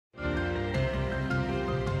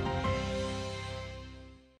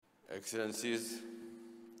Excellencies,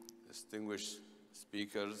 distinguished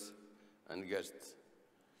speakers and guests,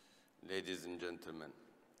 ladies and gentlemen,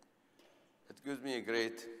 it gives me a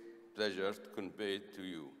great pleasure to convey to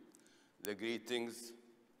you the greetings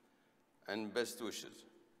and best wishes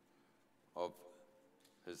of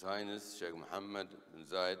His Highness Sheikh Mohammed bin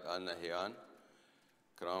Zayed Al Nahyan,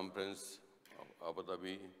 Crown Prince of Abu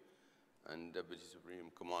Dhabi and Deputy Supreme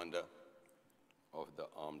Commander of the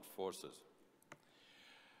Armed Forces.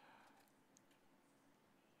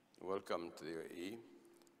 Welcome to the UAE.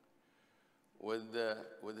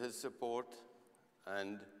 With his support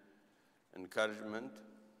and encouragement,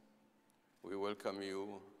 we welcome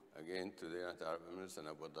you again to the United Arab Emirates and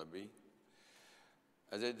Abu Dhabi.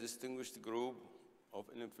 As a distinguished group of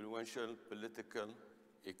influential political,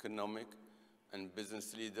 economic, and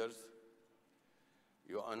business leaders,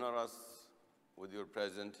 you honor us with your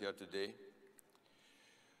presence here today.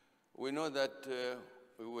 We know that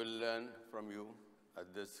we will learn from you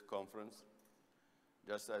at this conference,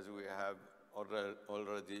 just as we have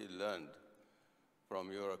already learned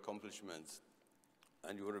from your accomplishments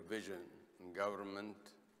and your vision in government,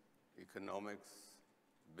 economics,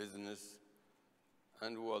 business,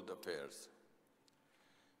 and world affairs.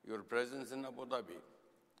 Your presence in Abu Dhabi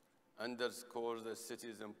underscores the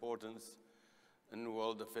city's importance in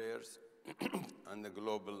world affairs and the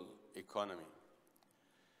global economy.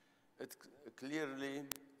 It clearly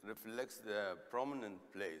reflects the prominent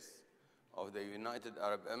place of the United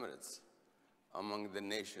Arab Emirates among the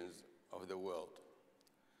nations of the world.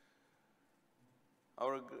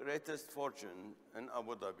 Our greatest fortune in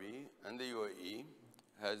Abu Dhabi and the UAE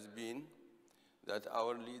has been that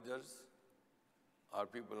our leaders are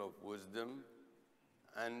people of wisdom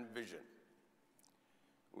and vision.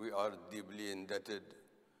 We are deeply indebted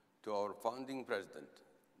to our founding president,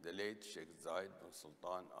 the late Sheikh Zayed bin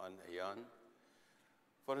Sultan Al Nahyan,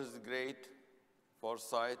 for his great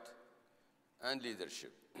foresight and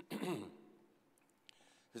leadership.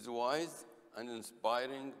 His wise and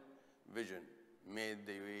inspiring vision made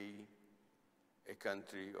the UAE a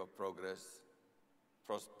country of progress,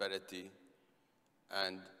 prosperity,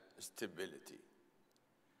 and stability.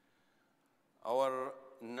 Our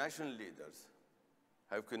national leaders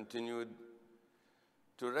have continued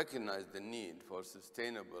to recognize the need for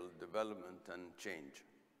sustainable development and change.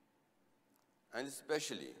 And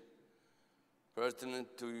especially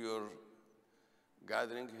pertinent to your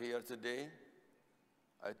gathering here today,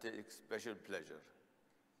 I take special pleasure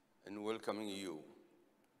in welcoming you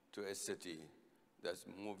to a city that's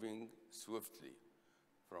moving swiftly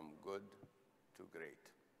from good to great.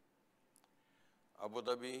 Abu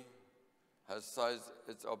Dhabi has seized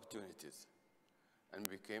its opportunities and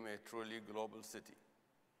became a truly global city,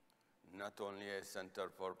 not only a center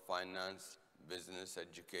for finance, business,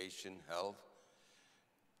 education, health,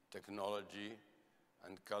 technology,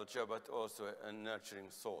 and culture, but also a nurturing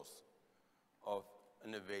source of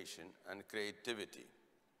innovation and creativity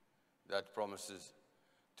that promises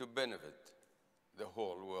to benefit the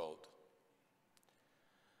whole world.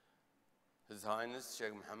 His Highness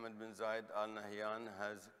Sheikh Mohammed bin Zayed Al Nahyan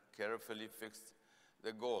has carefully fixed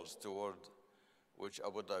the goals toward which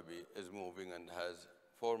Abu Dhabi is moving and has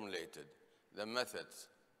formulated the methods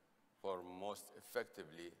for most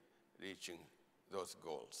effectively reaching those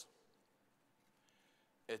goals.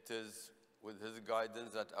 It is with his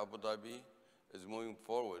guidance that Abu Dhabi is moving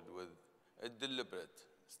forward with deliberate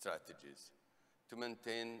strategies to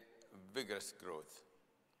maintain vigorous growth,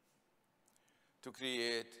 to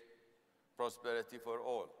create prosperity for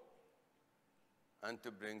all, and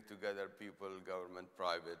to bring together people, government,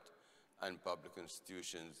 private, and public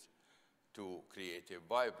institutions to create a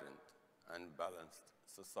vibrant and balanced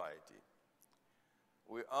society.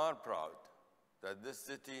 We are proud that this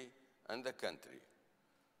city and the country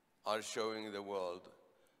are showing the world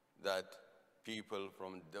that people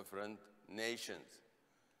from different nations,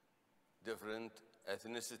 different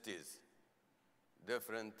ethnicities,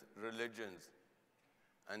 different religions,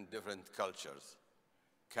 and different cultures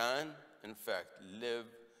can, in fact, live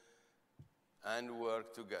and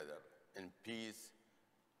work together in peace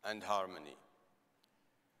and harmony.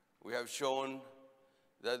 We have shown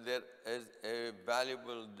that there is a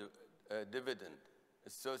valuable dividend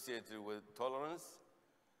associated with tolerance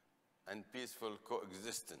and peaceful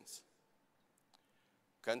coexistence.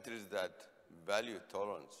 Countries that value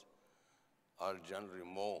tolerance are generally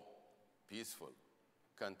more peaceful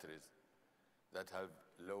countries that have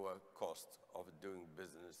lower costs of doing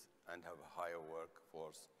business and have a higher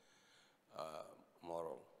workforce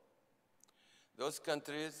moral. Those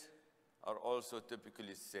countries are also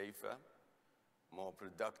typically safer, more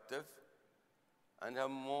productive, and have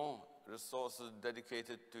more resources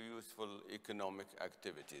dedicated to useful economic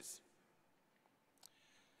activities.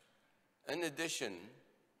 In addition,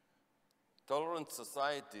 tolerant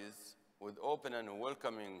societies with open and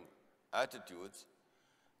welcoming attitudes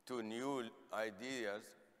to new ideas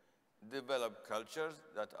develop cultures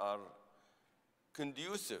that are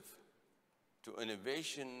conducive to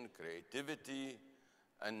innovation, creativity,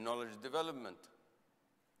 and knowledge development.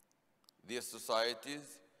 These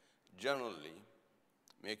societies generally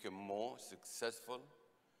make a more successful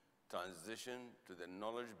transition to the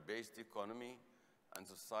knowledge-based economy and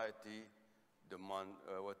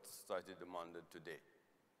what society demanded today.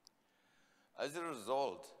 As a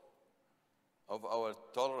result of our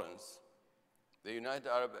tolerance, the United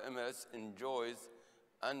Arab Emirates enjoys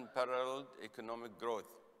unparalleled economic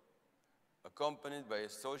growth, accompanied by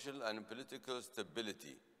social and political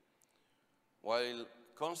stability, while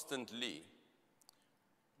constantly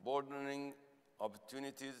broadening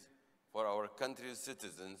opportunities for our country's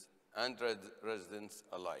citizens and residents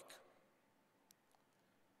alike.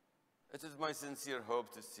 It is my sincere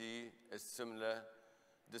hope to see a similar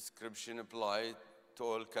description applied to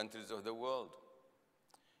all countries of the world.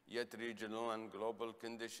 Yet regional and global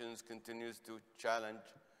conditions continue to challenge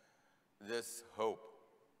this hope.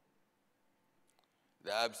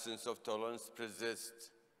 The absence of tolerance persists,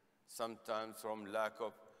 sometimes from lack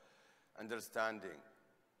of understanding,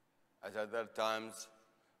 at other times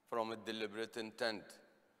from a deliberate intent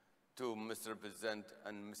to misrepresent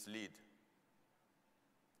and mislead.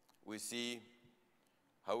 We see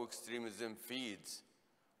how extremism feeds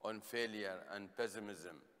on failure and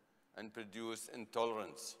pessimism and produces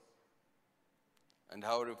intolerance, and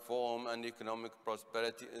how reform and economic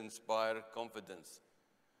prosperity inspire confidence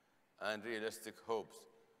and realistic hopes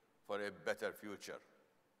for a better future.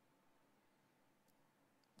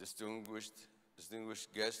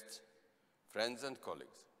 Distinguished guests, friends and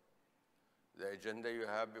colleagues, the agenda you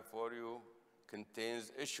have before you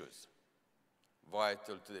contains issues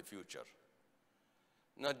vital to the future,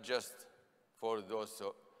 not just for those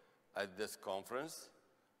at this conference,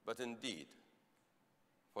 but indeed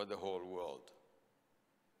for the whole world.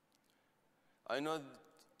 I know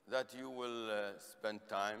that you will spend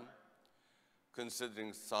time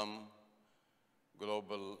considering some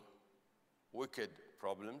global wicked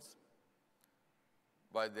problems.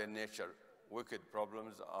 By their nature, wicked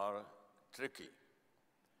problems are tricky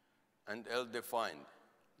and ill-defined,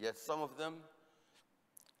 yet some of them,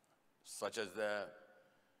 such as the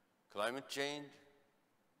climate change,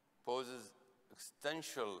 poses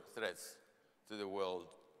existential threats to the world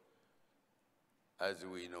as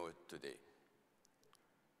we know it today.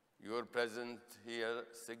 Your presence here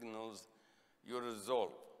signals your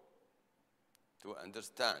resolve to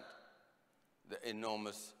understand the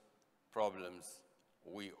enormous problems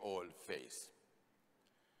we all face.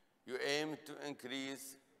 You aim to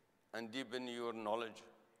increase and deepen your knowledge.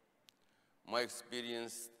 My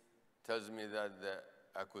experience tells me that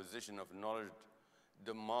the acquisition of knowledge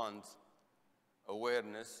demands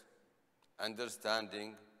awareness,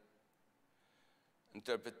 understanding,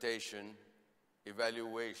 interpretation,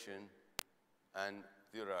 evaluation, and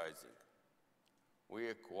theorizing. We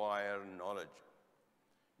acquire knowledge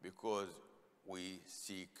because we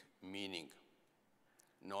seek meaning.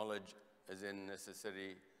 Knowledge is a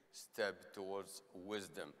necessary step towards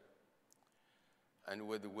wisdom. And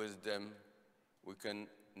with wisdom, we can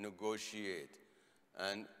negotiate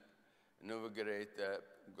and navigate the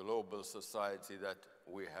global society that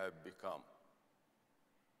we have become.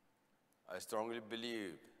 I strongly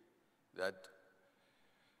believe that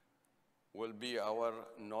will be our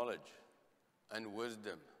knowledge and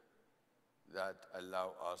wisdom that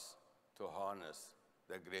allow us to harness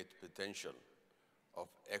the great potential of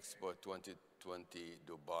Expo 2020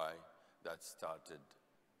 Dubai that started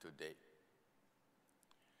today.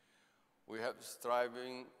 We are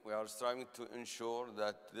striving to ensure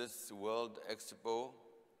that this World Expo,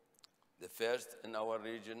 the first in our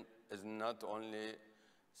region, is not only a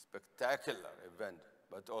spectacular event,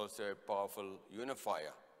 but also a powerful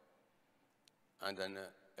unifier and an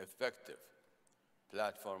effective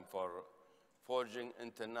platform for forging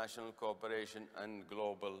international cooperation and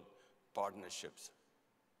global partnerships.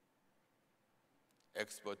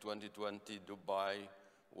 Expo 2020 Dubai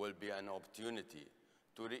will be an opportunity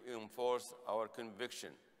to reinforce our conviction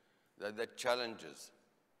that the challenges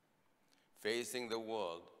facing the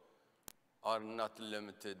world are not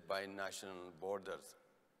limited by national borders.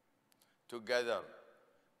 Together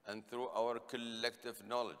and through our collective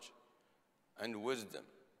knowledge and wisdom,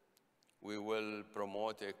 we will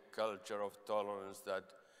promote a culture of tolerance that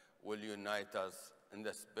will unite us in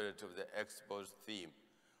the spirit of the Expo's theme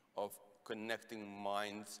of connecting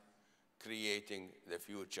minds creating the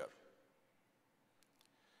future.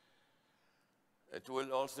 It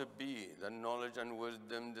will also be the knowledge and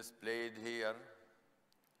wisdom displayed here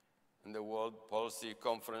in the World Policy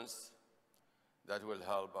Conference that will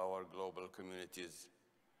help our global communities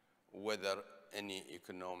weather any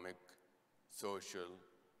economic, social,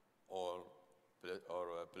 or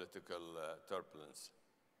political turbulence.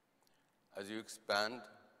 As you expand,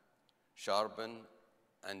 sharpen,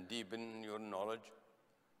 and deepen your knowledge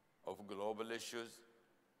of global issues,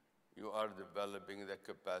 you are developing the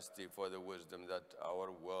capacity for the wisdom that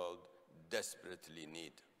our world desperately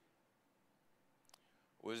needs.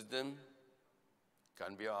 Wisdom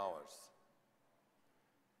can be ours,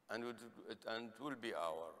 and it will be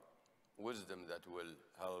our wisdom that will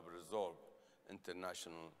help resolve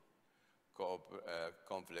international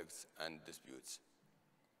conflicts and disputes.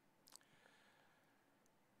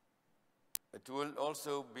 It will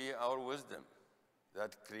also be our wisdom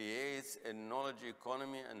that creates a knowledge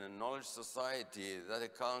economy and a knowledge society that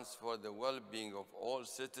accounts for the well-being of all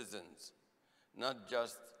citizens, not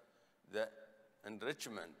just the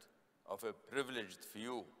enrichment of a privileged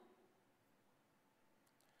few.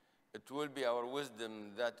 It will be our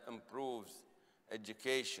wisdom that improves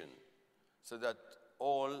education so that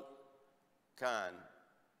all can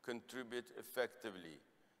contribute effectively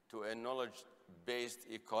to a knowledge-based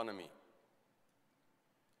economy.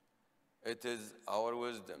 It is our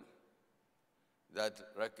wisdom that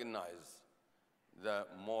recognizes the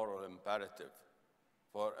moral imperative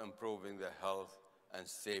for improving the health and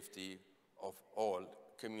safety of all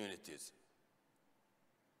communities.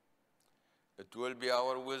 It will be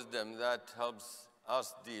our wisdom that helps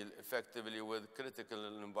us deal effectively with critical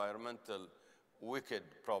environmental wicked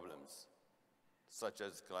problems, such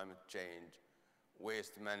as climate change,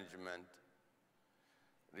 waste management,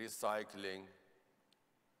 recycling,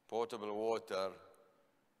 potable water,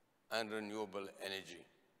 and renewable energy.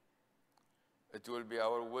 It will be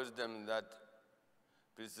our wisdom that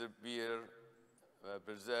preserve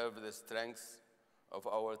the strengths of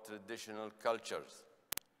our traditional cultures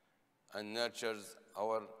and nurtures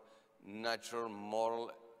our natural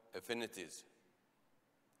moral affinities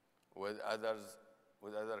with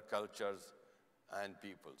other cultures and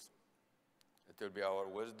peoples. It will be our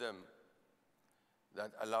wisdom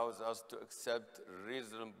that allows us to accept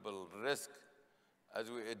reasonable risk as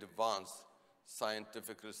we advance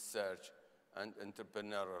scientific research and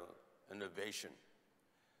entrepreneurial innovation.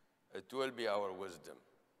 It will be our wisdom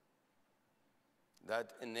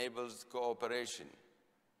that enables cooperation,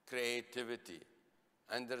 creativity,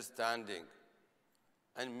 understanding,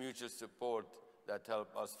 and mutual support that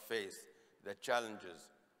help us face the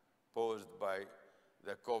challenges posed by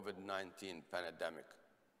the COVID-19 pandemic.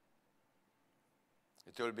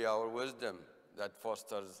 It will be our wisdom that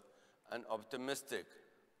fosters an optimistic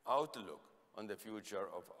outlook on the future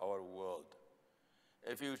of our world,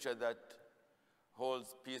 a future that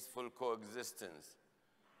holds peaceful coexistence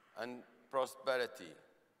and prosperity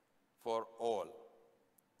for all.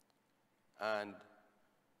 And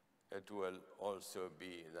it will also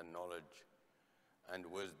be the knowledge and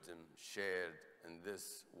wisdom shared in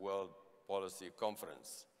this World Policy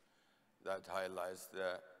Conference that highlights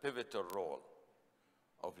the pivotal role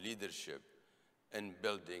of leadership in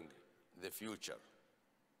building the future.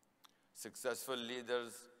 Successful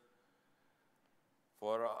leaders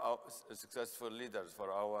for our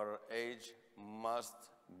age must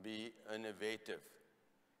be innovative,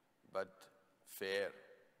 but fair,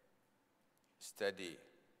 steady,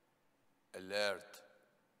 alert,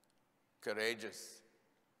 courageous,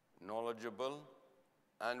 knowledgeable,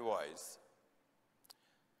 and wise.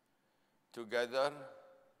 Together,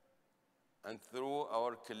 and through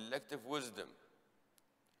our collective wisdom,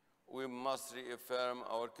 we must reaffirm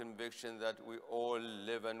our conviction that we all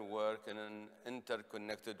live and work in an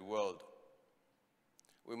interconnected world.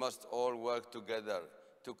 We must all work together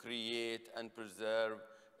to create and preserve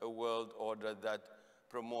a world order that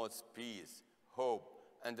promotes peace, hope,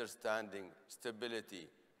 understanding, stability,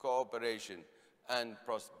 cooperation, and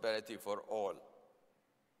prosperity for all.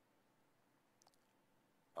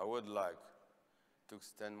 I would like to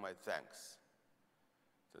extend my thanks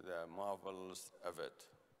to the marvelous effort,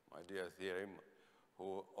 my dear Thierry,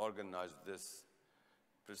 who organized this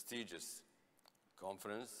prestigious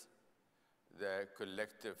conference. The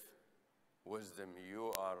collective wisdom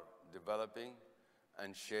you are developing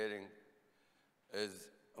and sharing is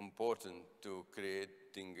important to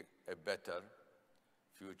creating a better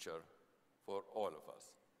future for all of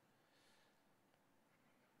us.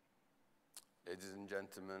 Ladies and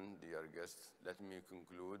gentlemen, dear guests, let me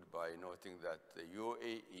conclude by noting that the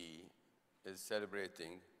UAE is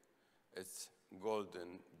celebrating its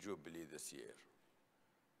golden jubilee this year.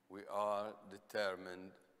 We are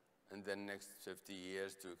determined in the next 50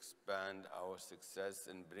 years to expand our success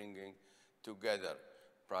in bringing together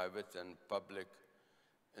private and public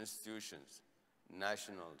institutions,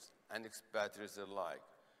 nationals and expatriates alike,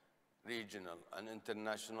 regional and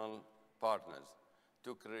international partners,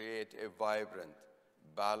 to create a vibrant,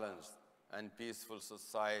 balanced, and peaceful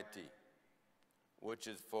society which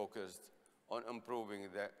is focused on improving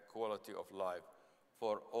the quality of life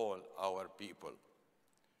for all our people.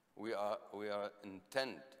 We are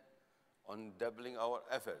intent on doubling our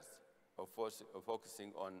efforts of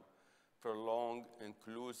focusing on prolonged,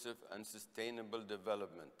 inclusive, and sustainable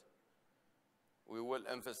development. We will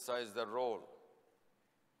emphasize the role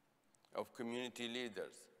of community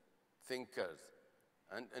leaders, thinkers,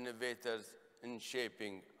 and innovators in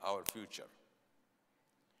shaping our future.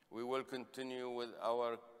 We will continue with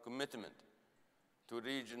our commitment to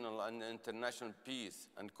regional and international peace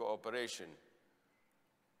and cooperation.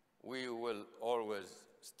 We will always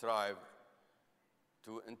strive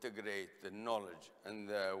to integrate the knowledge and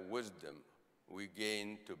the wisdom we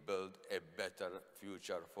gain to build a better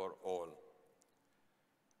future for all.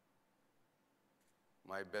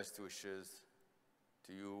 My best wishes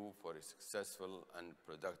to you for a successful and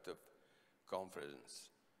productive conference.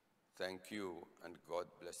 Thank you, and God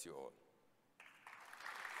bless you all.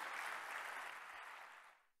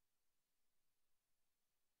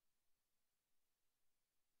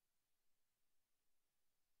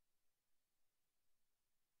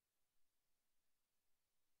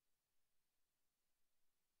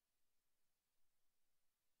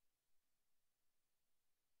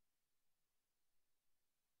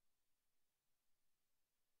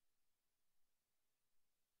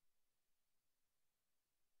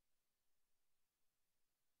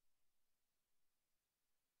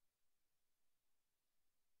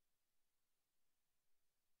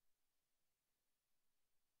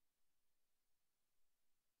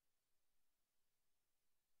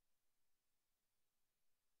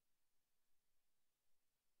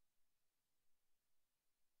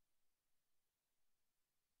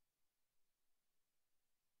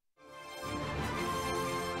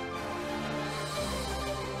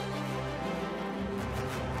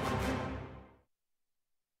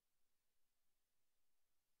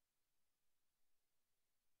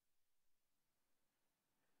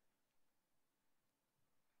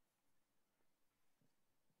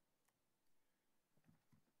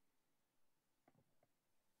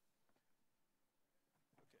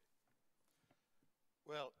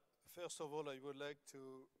 Well, first of all, I would like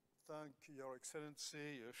to thank Your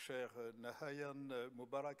Excellency, Sheikh Nahyan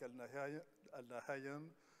Mubarak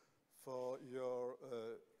Al-Nahyan, for your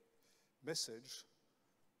message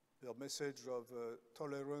of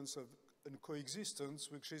tolerance and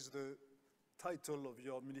coexistence, which is the title of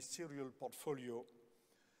your ministerial portfolio.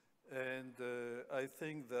 And I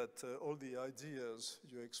think that all the ideas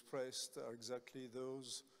you expressed are exactly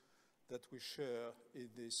those that we share in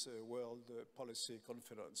this World Policy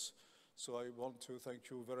Conference. So I want to thank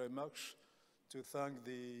you very much, to thank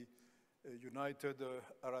the United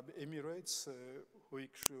Arab Emirates,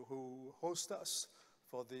 who host us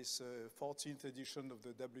for this 14th edition of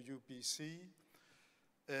the WPC,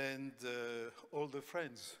 and all the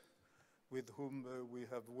friends with whom we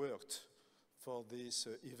have worked for this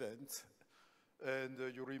event. And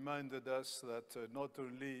you reminded us that not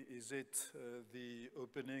only is it the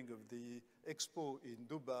opening of the Expo in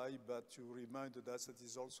Dubai, but you reminded us that it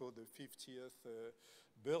is also the 50th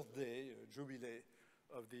birthday, jubilee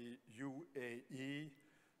of the UAE.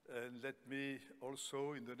 And let me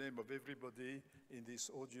also, in the name of everybody in this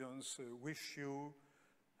audience, wish you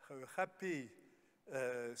a happy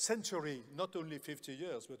century, not only 50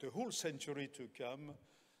 years, but a whole century to come.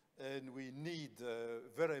 And we need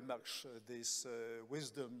very much this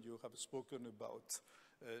wisdom you have spoken about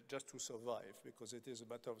just to survive, because it is a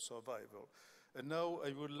matter of survival. And now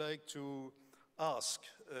I would like to ask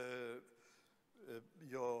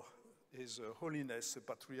His Holiness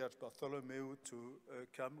Patriarch Bartholomew to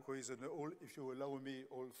come, who is an old, if you allow me,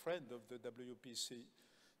 old friend of the WPC.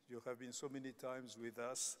 You have been so many times with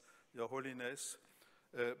us, Your Holiness.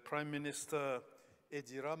 Prime Minister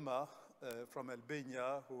Edi Rama, from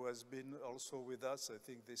Albania, who has been also with us. I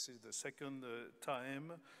think this is the second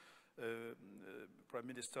time, Prime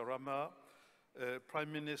Minister Rama.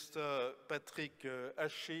 Prime Minister Patrick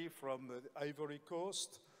Ashi from the Ivory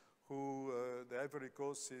Coast, who the Ivory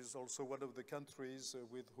Coast is also one of the countries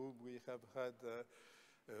with whom we have had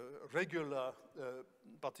regular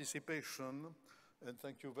participation. And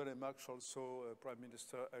thank you very much also, Prime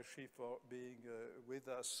Minister Ashi, for being with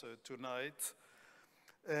us tonight.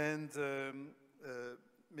 And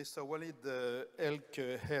Mr. Walid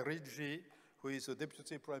El-Khariji, who is the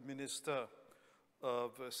Deputy Prime Minister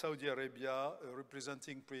of Saudi Arabia,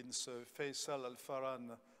 representing Prince Faisal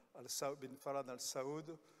bin Farhan Al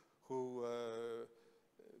Saud, who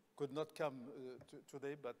could not come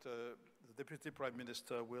today, but the Deputy Prime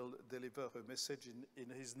Minister will deliver a message in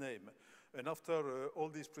his name. And after all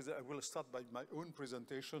these, I will start by my own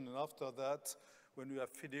presentation, and after that, when we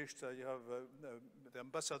have finished, I have the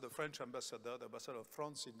ambassador, the French ambassador, the ambassador of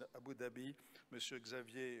France in Abu Dhabi, Monsieur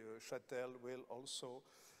Xavier Châtel, will also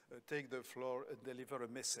take the floor and deliver a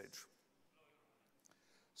message.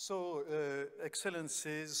 So,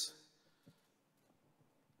 Excellencies,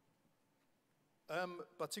 I'm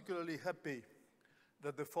particularly happy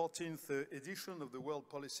that the 14th edition of the World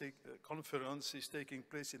Policy Conference is taking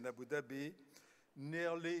place in Abu Dhabi,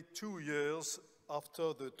 nearly 2 years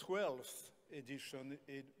after the 12th edition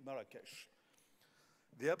in Marrakesh.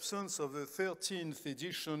 The absence of the 13th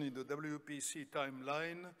edition in the WPC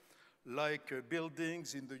timeline, like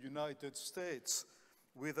buildings in the United States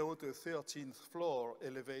without a 13th floor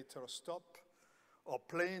elevator stop, or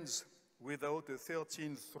planes without a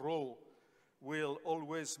 13th row, will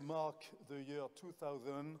always mark the year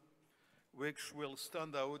 2000, which will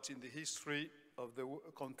stand out in the history of the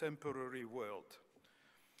contemporary world.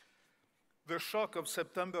 The shock of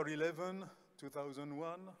September 11,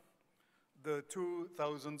 2001, the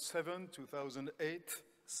 2007-2008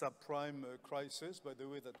 subprime crisis, by the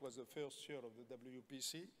way, that was the first year of the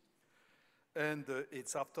WPC, and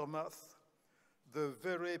its aftermath, the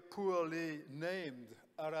very poorly named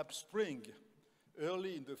Arab Spring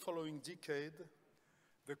early in the following decade,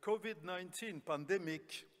 the COVID-19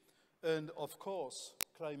 pandemic, and of course,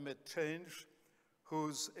 climate change,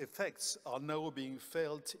 whose effects are now being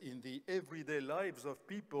felt in the everyday lives of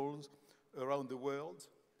people around the world,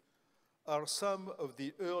 are some of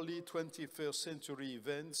the early 21st century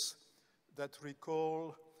events that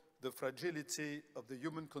recall the fragility of the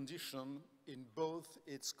human condition in both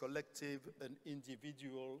its collective and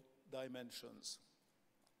individual dimensions.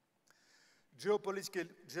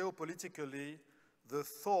 Geopolitically, the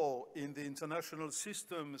thaw in the international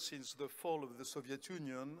system since the fall of the Soviet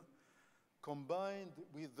Union, combined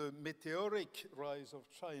with the meteoric rise of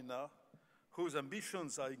China, whose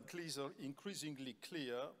ambitions are increasingly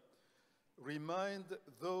clear, remind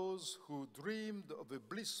those who dreamed of a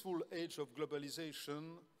blissful age of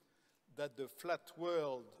globalization that the flat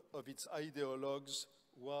world of its ideologues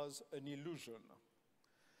was an illusion.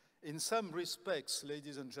 In some respects,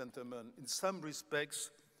 ladies and gentlemen, in some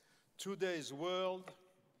respects, today's world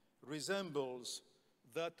resembles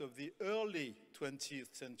that of the early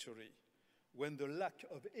 20th century, when the lack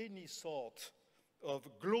of any sort of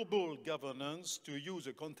global governance, to use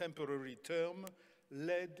a contemporary term,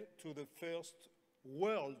 led to the First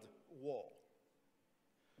World War.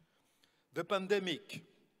 The pandemic,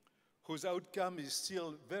 whose outcome is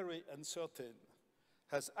still very uncertain,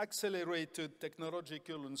 has accelerated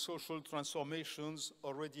technological and social transformations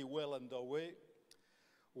already well underway,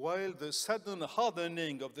 while the sudden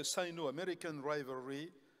hardening of the Sino-American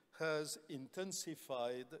rivalry has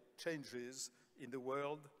intensified changes in the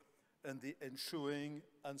world and the ensuing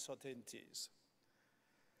uncertainties.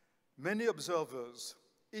 Many observers,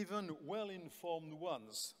 even well-informed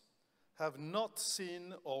ones, have not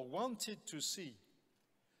seen or wanted to see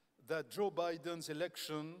that Joe Biden's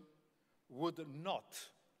election would not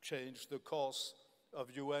change the course of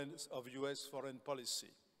US foreign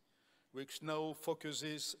policy, which now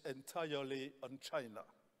focuses entirely on China.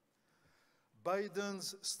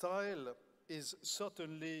 Biden's style is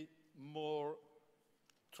certainly more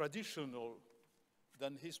traditional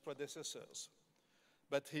than his predecessors,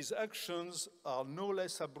 but his actions are no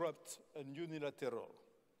less abrupt and unilateral.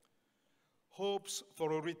 Hopes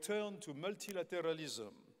for a return to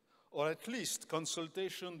multilateralism, or at least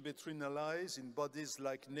consultation between allies in bodies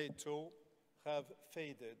like NATO, have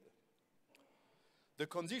faded. The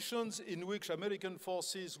conditions in which American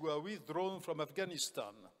forces were withdrawn from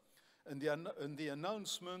Afghanistan and the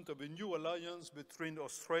announcement of a new alliance between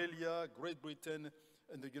Australia, Great Britain,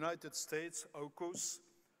 and the United States, AUKUS,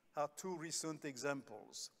 are two recent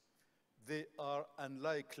examples. They are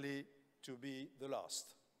unlikely to be the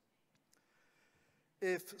last.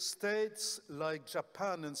 If states like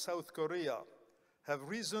Japan and South Korea have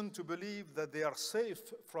reason to believe that they are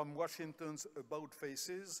safe from Washington's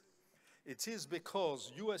about-faces, it is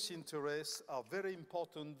because US interests are very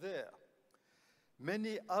important there.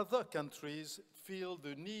 Many other countries feel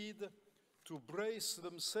the need to brace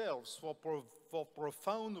themselves for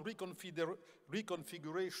profound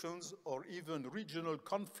reconfigurations or even regional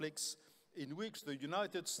conflicts in which the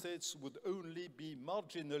United States would only be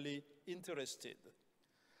marginally interested.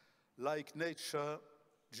 Like nature,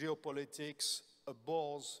 geopolitics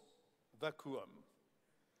abhors vacuum.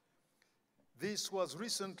 This was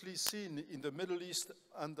recently seen in the Middle East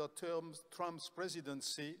under Trump's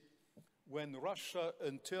presidency, when Russia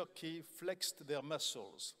and Turkey flexed their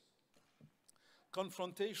muscles.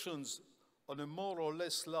 Confrontations on a more or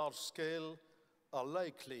less large scale are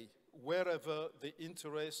likely wherever the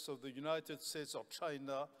interests of the United States or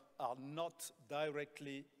China are not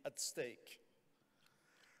directly at stake.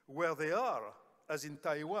 Where they are, as in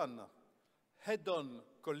Taiwan, head-on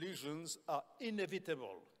collisions are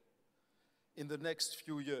inevitable in the next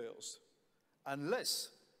few years, unless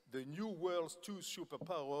the new world's two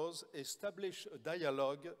superpowers establish a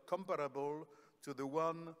dialogue comparable to the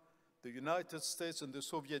one the United States and the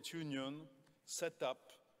Soviet Union set up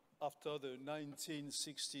after the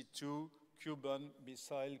 1962 Cuban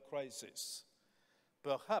Missile Crisis.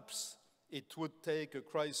 Perhaps it would take a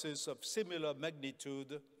crisis of similar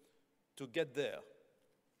magnitude to get there.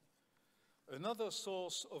 Another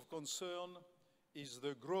source of concern is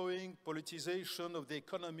the growing politicization of the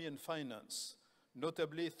economy and finance,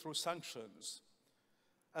 notably through sanctions.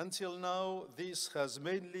 Until now, this has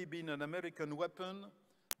mainly been an American weapon,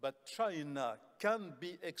 but China can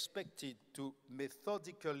be expected to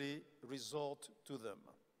methodically resort to them.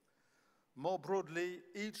 More broadly,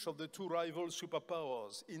 each of the two rival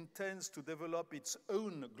superpowers intends to develop its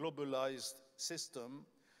own globalized system,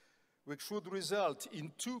 which would result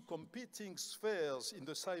in two competing spheres in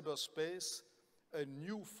the cyberspace and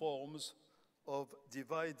new forms of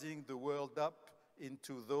dividing the world up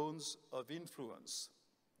into zones of influence.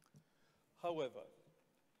 However,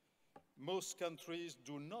 most countries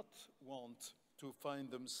do not want to find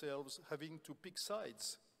themselves having to pick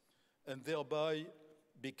sides and thereby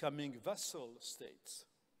becoming vassal states.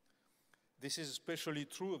 This is especially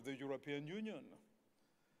true of the European Union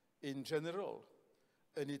in general,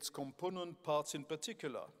 and its component parts in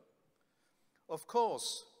particular. Of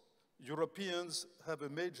course, Europeans have a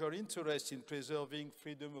major interest in preserving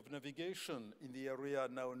freedom of navigation in the area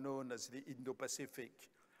now known as the Indo-Pacific,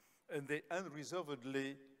 and they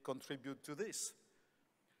unreservedly contribute to this.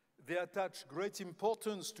 They attach great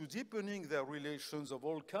importance to deepening their relations of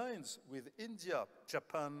all kinds with India,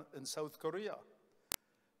 Japan, and South Korea.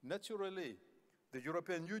 Naturally, the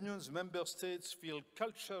European Union's member states feel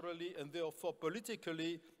culturally and therefore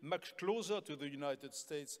politically much closer to the United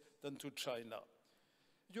States than to China.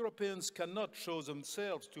 Europeans cannot show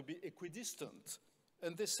themselves to be equidistant,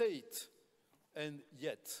 and they say it. And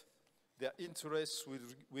yet, their interests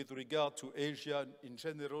with regard to Asia in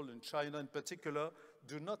general and China in particular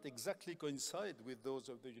do not exactly coincide with those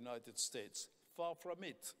of the United States. Far from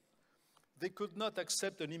it. They could not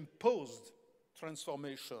accept an imposed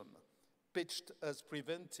transformation pitched as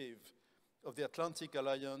preventive of the Atlantic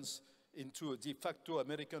Alliance into a de facto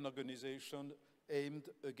American organization aimed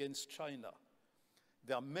against China.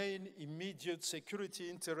 Their main immediate security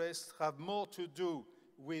interests have more to do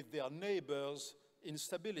with their neighbors'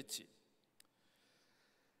 instability.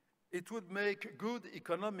 It would make good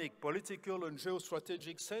economic, political, and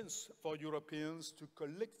geostrategic sense for Europeans to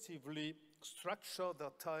collectively structure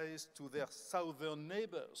their ties to their southern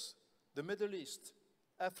neighbors, the Middle East,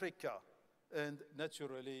 Africa, and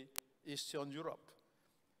naturally, Eastern Europe,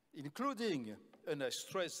 including, and I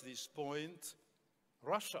stress this point,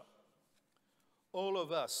 Russia. All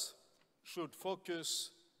of us should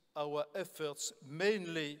focus our efforts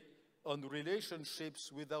mainly on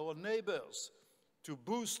relationships with our neighbors to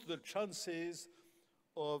boost the chances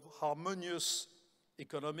of harmonious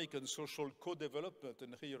economic and social co-development,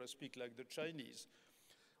 and here I speak like the Chinese,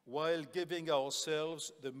 while giving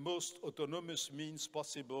ourselves the most autonomous means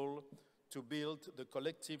possible to build the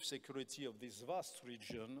collective security of this vast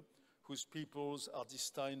region whose peoples are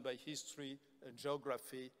destined by history and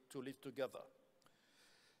geography to live together.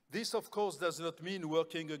 This, of course, does not mean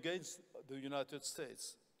working against the United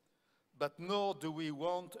States, but nor do we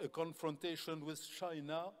want a confrontation with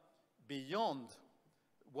China beyond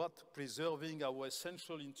what preserving our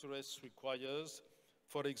essential interests requires,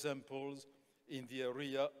 for example, in the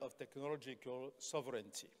area of technological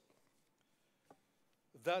sovereignty.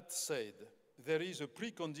 That said, there is a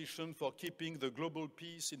precondition for keeping the global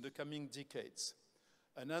peace in the coming decades,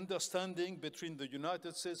 an understanding between the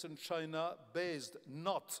United States and China based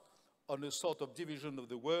not on a sort of division of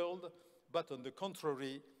the world, but on the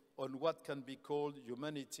contrary, on what can be called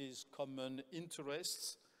humanity's common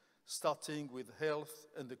interests, starting with health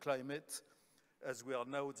and the climate, as we are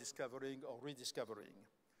now discovering or rediscovering.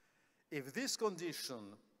 If this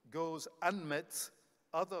condition goes unmet,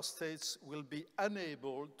 other states will be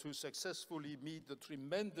unable to successfully meet the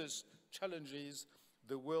tremendous challenges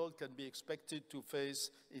the world can be expected to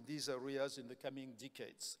face in these areas in the coming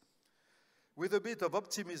decades. With a bit of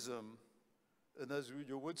optimism, and as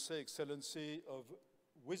you would say, Excellency, of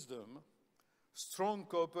wisdom, strong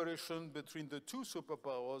cooperation between the two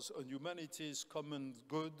superpowers on humanity's common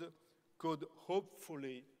good could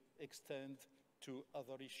hopefully extend to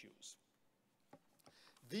other issues.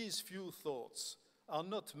 These few thoughts are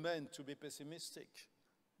not meant to be pessimistic,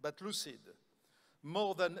 but lucid.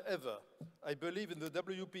 More than ever, I believe in the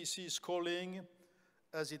WPC's calling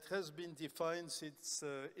as it has been defined since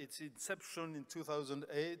its inception in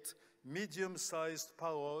 2008. Medium-sized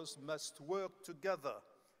powers must work together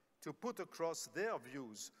to put across their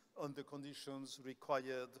views on the conditions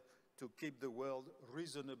required to keep the world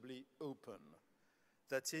reasonably open.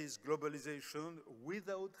 That is, globalization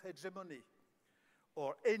without hegemony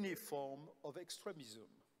or any form of extremism.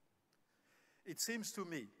 It seems to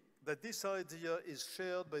me that this idea is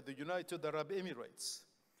shared by the United Arab Emirates,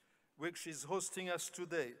 which is hosting us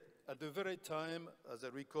today at the very time, as I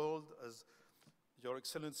recalled, as Your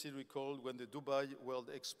Excellency recalled, when the Dubai World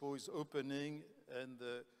Expo is opening and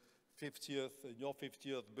your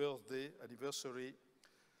 50th birthday anniversary,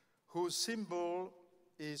 whose symbol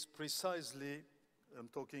is precisely, I'm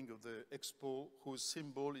talking of the Expo, whose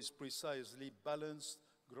symbol is precisely balanced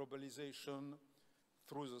globalization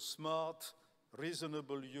through the smart,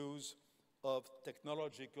 reasonable use of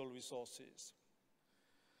technological resources.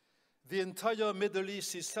 The entire Middle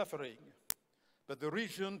East is suffering, but the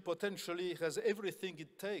region potentially has everything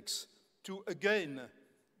it takes to again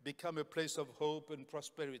become a place of hope and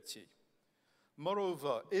prosperity.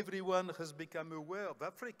 Moreover, everyone has become aware of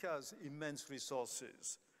Africa's immense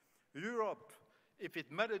resources. Europe, if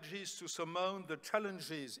it manages to surmount the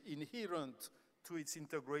challenges inherent to its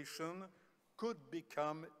integration, could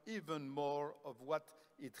become even more of what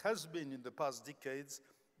it has been in the past decades,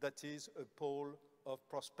 that is, a pole of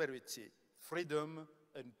prosperity, freedom,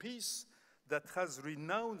 and peace that has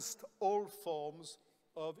renounced all forms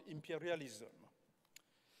of imperialism.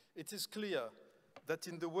 It is clear that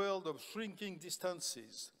in the world of shrinking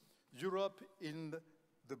distances, Europe in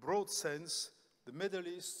the broad sense, the Middle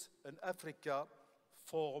East and Africa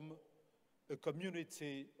form a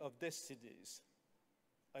community of destinies.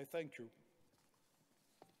 I thank you.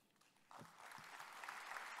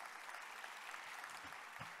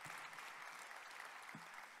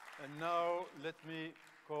 And now let me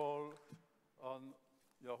call on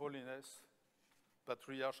Your Holiness,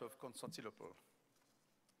 Patriarch of Constantinople.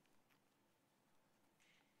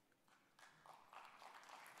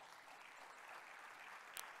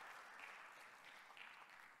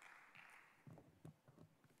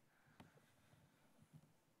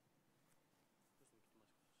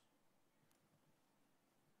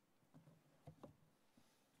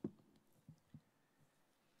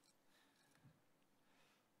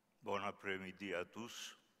 Bon après-midi à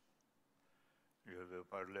tous. Je vais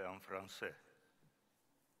parler en français.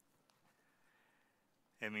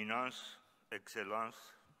 Éminence,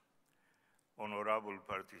 Excellence, honorables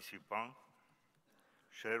participants,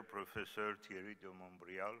 cher professeur Thierry de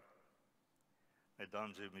Montbrial,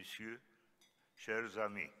 Mesdames et Messieurs, chers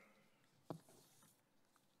amis,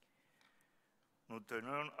 nous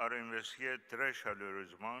tenons à remercier très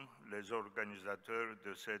chaleureusement les organisateurs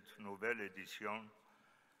de cette nouvelle édition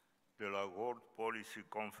de la World Policy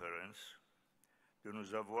Conference de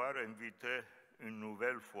nous avoir invités une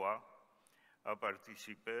nouvelle fois à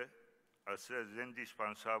participer à ces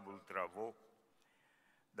indispensables travaux,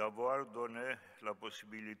 d'avoir donné la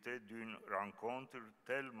possibilité d'une rencontre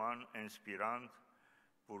tellement inspirante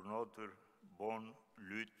pour notre bonne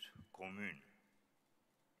lutte commune.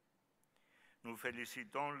 Nous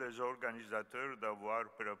félicitons les organisateurs d'avoir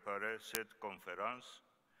préparé cette conférence,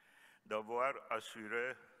 d'avoir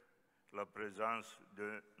assuré la présence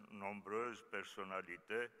de nombreuses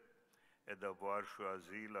personnalités et d'avoir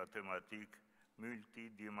choisi la thématique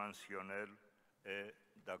multidimensionnelle et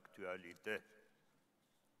d'actualité.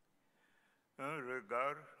 Un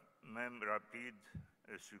regard, même rapide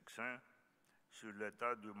et succinct, sur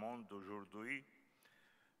l'état du monde d'aujourd'hui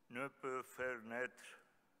ne peut faire naître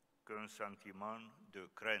qu'un sentiment de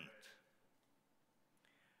crainte.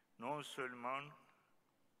 Non seulement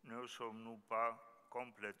ne sommes-nous pas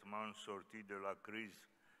complètement sortis de la crise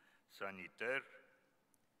sanitaire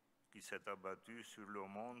qui s'est abattue sur le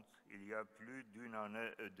monde il y a plus d'une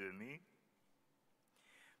année et demie,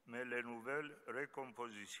 mais les nouvelles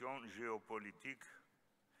recompositions géopolitiques,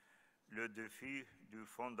 le défi du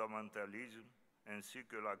fondamentalisme ainsi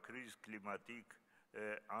que la crise climatique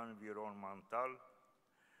et environnementale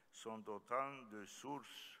sont autant de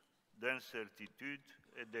sources d'incertitude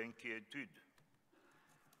et d'inquiétude.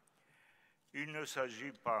 Il ne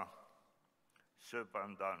s'agit pas,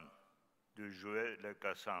 cependant, de jouer les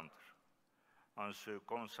Cassandres en se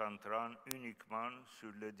concentrant uniquement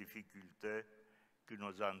sur les difficultés qui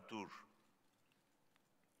nous entourent.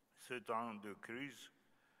 Ces temps de crise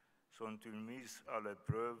sont une mise à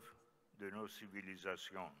l'épreuve de nos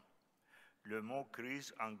civilisations. Le mot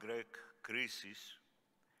crise en grec, crisis,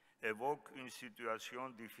 évoque une situation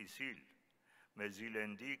difficile, mais il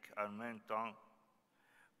indique en même temps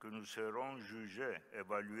que nous serons jugés,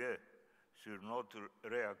 évalués sur notre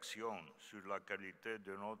réaction, sur la qualité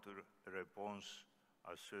de notre réponse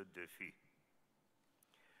à ce défi.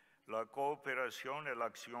 La coopération et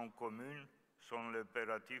l'action commune sont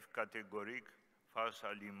l'impératif catégorique face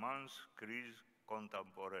à l'immense crise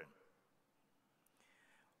contemporaine.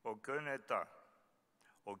 Aucun État,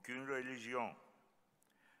 aucune religion,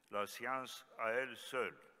 la science à elle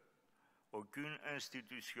seule, aucune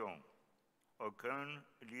institution, aucun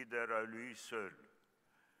leader à lui seul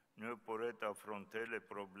ne pourrait affronter les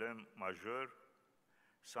problèmes majeurs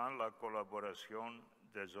sans la collaboration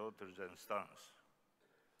des autres instances.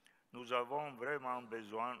 Nous avons vraiment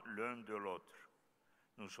besoin l'un de l'autre.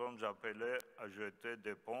 Nous sommes appelés à jeter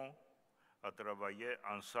des ponts, à travailler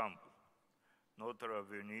ensemble. Notre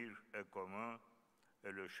avenir est commun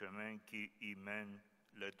et le chemin qui y mène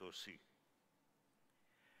l'est aussi.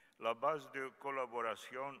 La base de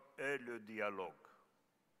collaboration est le dialogue.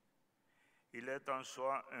 Il est en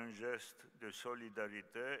soi un geste de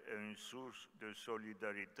solidarité et une source de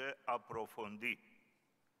solidarité approfondie.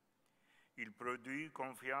 Il produit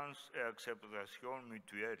confiance et acceptation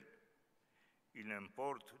mutuelle. Il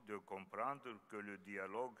importe de comprendre que le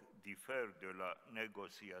dialogue diffère de la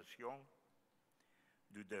négociation,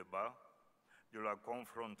 du débat, de la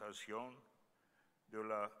confrontation, de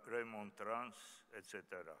la remontrance, etc.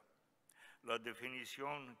 La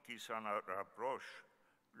définition qui s'en rapproche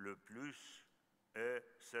le plus est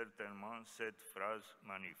certainement cette phrase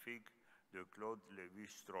magnifique de Claude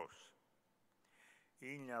Lévi-Strauss.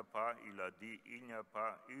 Il n'y a pas, il a dit, il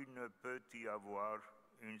ne peut y avoir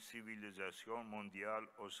une civilisation mondiale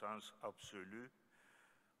au sens absolu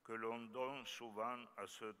que l'on donne souvent à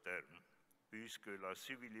ce terme, puisque la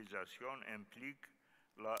civilisation implique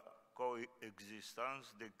la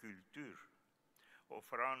coexistence des cultures,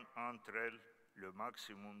 offrant entre elles le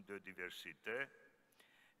maximum de diversité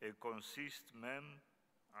et consiste même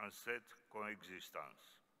en cette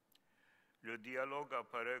coexistence. Le dialogue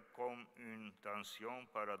apparaît comme une tension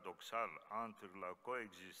paradoxale entre la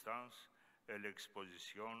coexistence et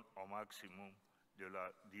l'exposition au maximum de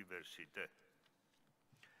la diversité.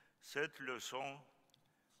 Cette leçon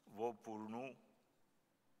vaut pour nous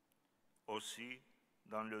aussi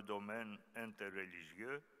dans le domaine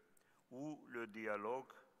interreligieux où le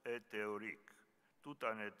dialogue est théorique, tout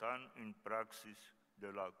en étant une praxis de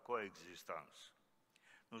la coexistence.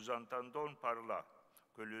 Nous entendons par là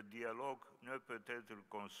que le dialogue ne peut être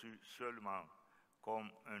conçu seulement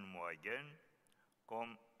comme un moyen,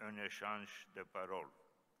 comme un échange de paroles.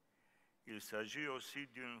 Il s'agit aussi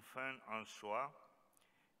d'une fin en soi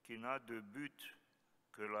qui n'a de but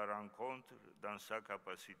que la rencontre dans sa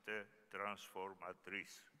capacité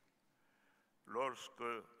transformatrice. Lorsque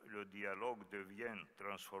le dialogue devient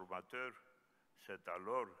transformateur, c'est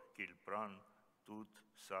alors qu'il prend toute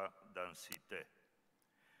sa densité.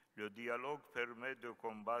 Le dialogue permet de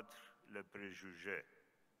combattre les préjugés.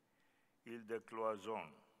 Il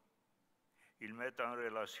décloisonne. Il met en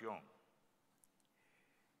relation.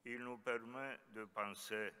 Il nous permet de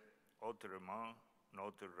penser autrement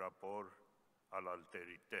notre rapport à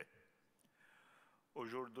l'altérité.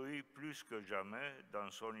 Aujourd'hui, plus que jamais, dans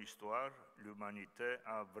son histoire, l'humanité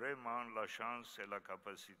a vraiment la chance et la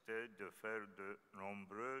capacité de faire de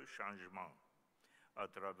nombreux changements à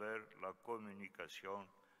travers la communication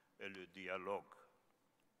et le dialogue.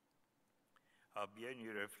 À bien y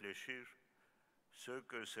réfléchir, ce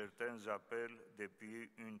que certains appellent depuis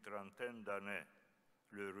une trentaine d'années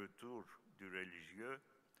le retour du religieux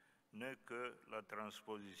n'est que la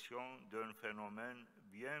transposition d'un phénomène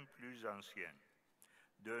bien plus ancien,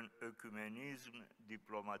 d'un œcuménisme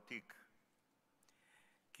diplomatique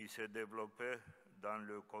qui s'est développé dans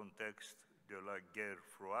le contexte de la guerre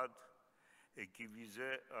froide et qui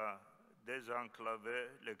visait à désenclaver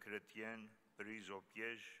les chrétiens pris au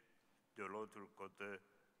piège de l'autre côté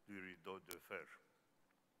du rideau de fer.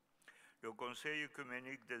 Le Conseil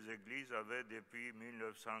œcuménique des Églises avait depuis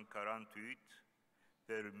 1948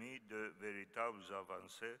 permis de véritables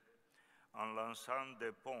avancées en lançant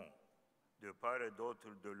des ponts de part et d'autre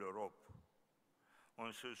de l'Europe,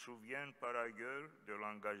 On se souvient par ailleurs de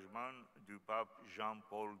l'engagement du pape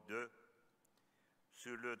Jean-Paul II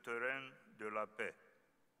sur le terrain de la paix,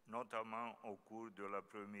 notamment au cours de la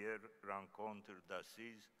première rencontre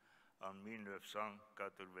d'Assises en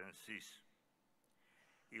 1986.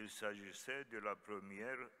 Il s'agissait de la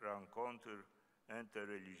première rencontre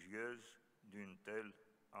interreligieuse d'une telle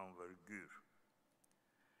envergure.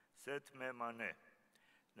 Cette même année,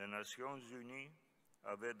 les Nations Unies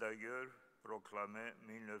avaient d'ailleurs proclamé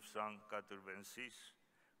 1986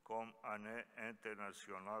 comme année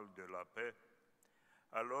internationale de la paix,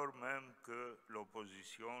 alors même que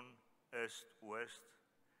l'opposition Est-Ouest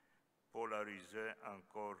polarisait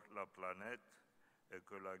encore la planète et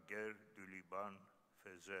que la guerre du Liban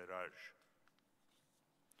faisait rage.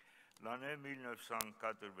 L'année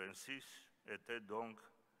 1986 était donc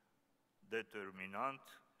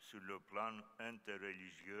déterminante sur le plan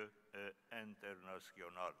interreligieux et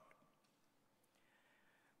international.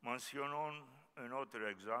 Mentionnons un autre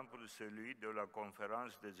exemple, celui de la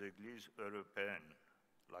Conférence des Églises européennes,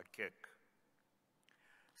 la CEC.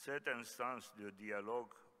 Cette instance de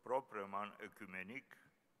dialogue proprement œcuménique,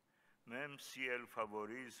 même si elle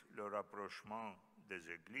favorise le rapprochement des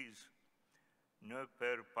Églises, ne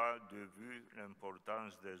perd pas de vue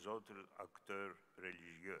l'importance des autres acteurs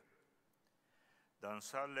religieux. Dans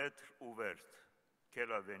sa lettre ouverte «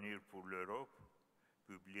 Quel avenir pour l'Europe ?»,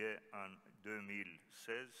 publiée en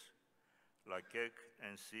 2016, la CEC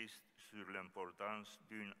insiste sur l'importance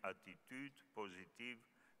d'une attitude positive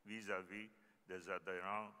vis-à-vis des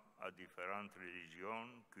adhérents à différentes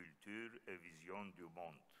religions, cultures et visions du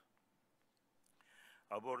monde.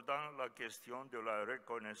 Abordant la question de la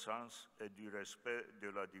reconnaissance et du respect de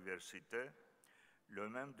la diversité, le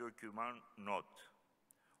même document note: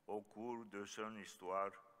 au cours de son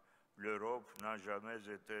histoire, l'Europe n'a jamais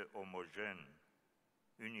été homogène,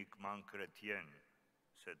 uniquement chrétienne,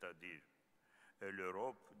 c'est-à-dire, et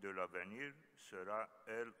l'Europe de l'avenir sera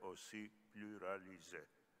elle aussi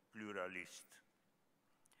pluraliste.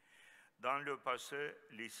 Dans le passé,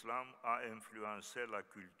 l'islam a influencé la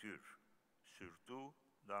culture, surtout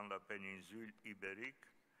dans la péninsule ibérique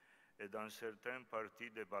et dans certaines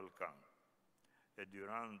parties des Balkans. Et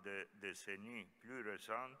durant des décennies plus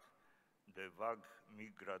récentes, des vagues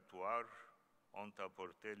migratoires ont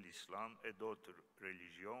apporté l'islam et d'autres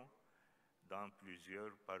religions dans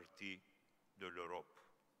plusieurs parties de l'Europe.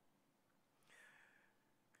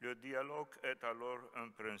 Le dialogue est alors un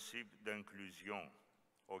principe d'inclusion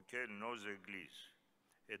auquel nos églises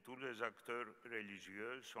et tous les acteurs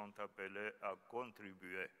religieux sont appelés à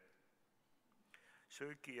contribuer.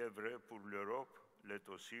 Ce qui est vrai pour l'Europe l'est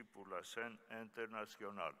aussi pour la scène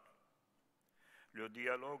internationale. Le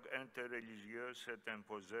dialogue interreligieux s'est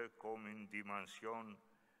imposé comme une dimension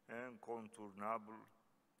incontournable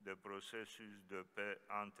des processus de paix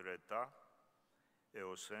entre États et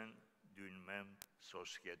au sein d'une même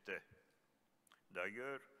société.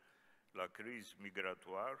 D'ailleurs, la crise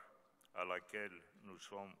migratoire à laquelle nous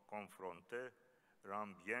sommes confrontés rend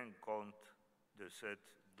bien compte de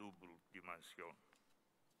cette double dimension.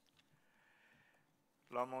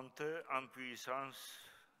 La montée en puissance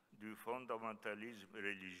du fondamentalisme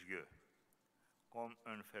religieux comme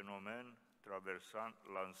un phénomène traversant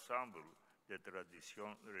l'ensemble des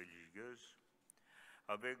traditions religieuses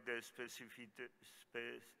avec des spécificités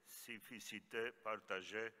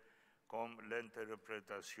partagées comme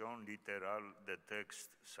l'interprétation littérale des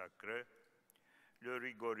textes sacrés, le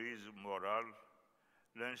rigorisme moral,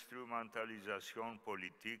 l'instrumentalisation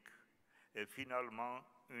politique et finalement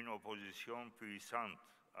une opposition puissante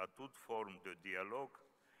à toute forme de dialogue,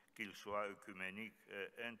 qu'il soit œcuménique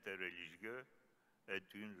et interreligieux,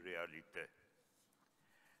 est une réalité.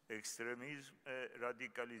 Extrémisme et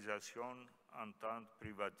radicalisation entendent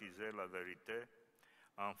privatiser la vérité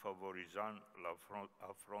en favorisant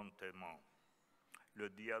l'affrontement. Le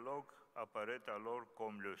dialogue apparaît alors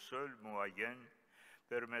comme le seul moyen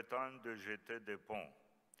permettant de jeter des ponts,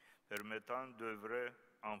 permettant d'œuvrer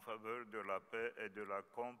en faveur de la paix et de la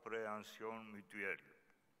compréhension mutuelle.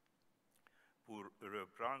 Pour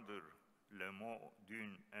reprendre les mots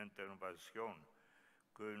d'une intervention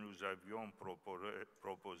que nous avions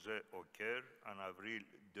proposée au Caire en avril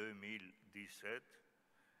 2017,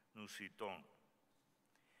 nous citons: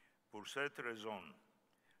 pour cette raison,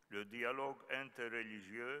 le dialogue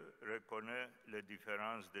interreligieux reconnaît les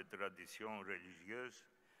différences des traditions religieuses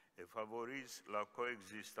et favorise la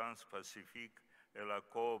coexistence pacifique et la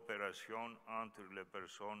coopération entre les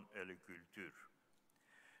personnes et les cultures.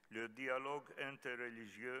 Le dialogue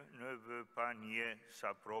interreligieux ne veut pas nier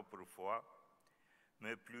sa propre foi,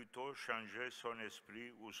 mais plutôt changer son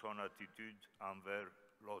esprit ou son attitude envers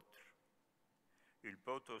l'autre. Il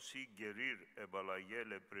peut aussi guérir et balayer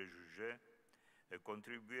les préjugés et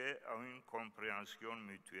contribuer à une compréhension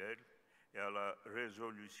mutuelle et à la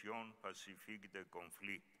résolution pacifique des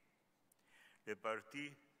conflits. Les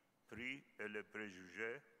partis pris et les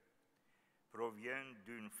préjugés proviennent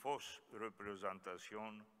d'une fausse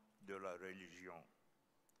représentation de la religion.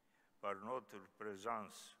 Par notre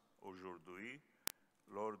présence aujourd'hui,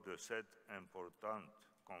 lors de cette importante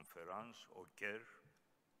conférence au Caire,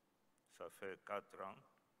 ça fait 4 ans,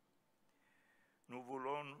 nous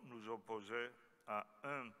voulons nous opposer à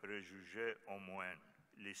un préjugé au moins.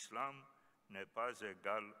 L'islam n'est pas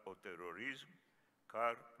égal au terrorisme,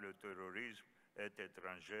 car le terrorisme est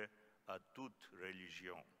étranger à toute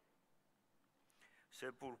religion.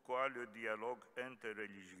 C'est pourquoi le dialogue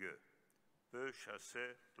interreligieux peut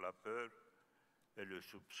chasser la peur et le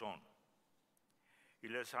soupçon.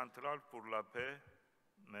 Il est central pour la paix,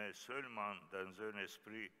 mais seulement dans un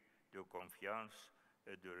esprit de confiance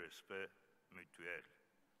et de respect mutuel.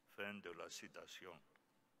 Fin de la citation.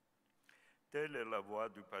 Telle est la voie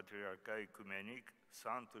du patriarcat œcuménique,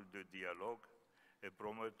 centre de dialogue et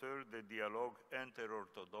promoteur de dialogue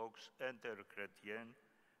interorthodoxe, interchrétien,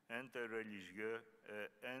 interreligieux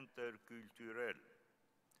et interculturel,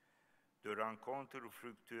 de rencontres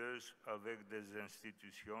fructueuses avec des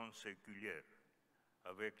institutions séculières,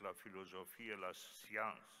 avec la philosophie et la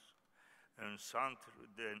science, un centre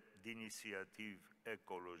d'initiative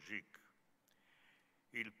écologique.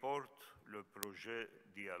 Il porte le projet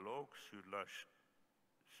Dialogue sur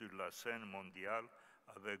la scène mondiale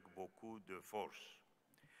avec beaucoup de force.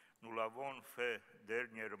 Nous l'avons fait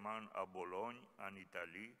dernièrement à Bologne, en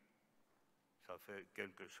Italie, ça fait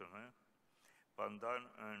quelques semaines, pendant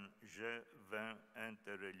un G20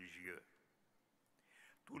 interreligieux.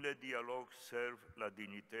 Tous les dialogues servent la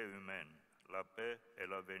dignité humaine, la paix et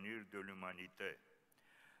l'avenir de l'humanité.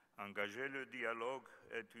 Engager le dialogue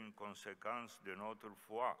est une conséquence de notre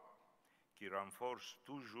foi qui renforce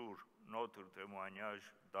toujours notre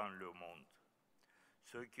témoignage dans le monde.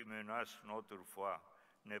 Ce qui menace notre foi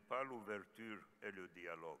n'est pas l'ouverture et le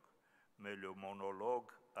dialogue, mais le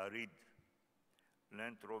monologue aride,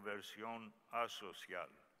 l'introversion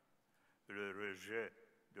asociale, le rejet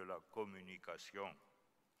de la communication.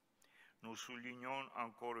 Nous soulignons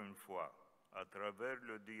encore une fois, à travers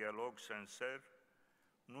le dialogue sincère,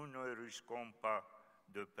 nous ne risquons pas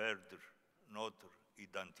de perdre notre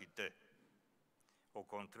identité. Au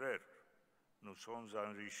contraire, nous sommes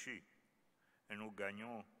enrichis et nous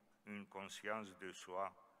gagnons une conscience de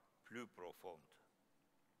soi plus profonde.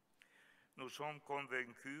 Nous sommes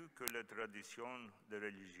convaincus que les traditions de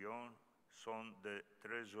religion sont des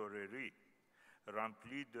trésoreries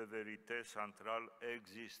remplies de vérités centrales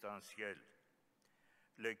existentielles,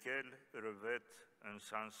 lesquelles revêtent un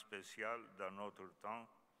sens spécial dans notre temps,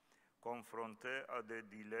 confrontés à des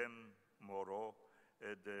dilemmes moraux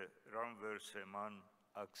et des renversements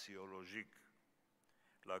axiologiques.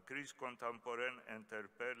 La crise contemporaine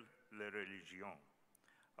interpelle les religions,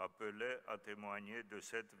 appelées à témoigner de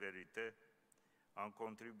cette vérité en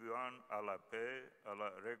contribuant à la paix, à la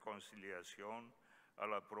réconciliation, à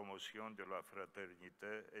la promotion de la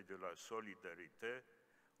fraternité et de la solidarité,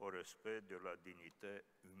 au respect de la dignité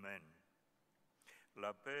humaine.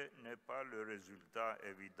 La paix n'est pas le résultat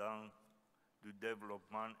évident du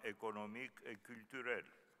développement économique et culturel,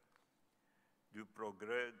 du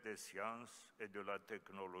progrès des sciences et de la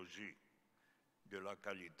technologie, de la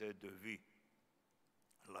qualité de vie.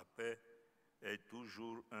 La paix est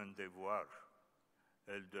toujours un devoir.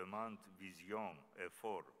 Elle demande vision,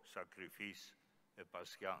 effort, sacrifice et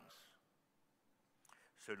patience.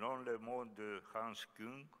 Selon les mots de Hans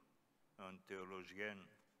Küng, un théologien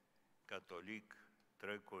catholique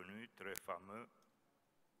très connu, très fameux,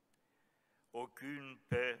 aucune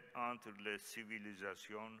paix entre les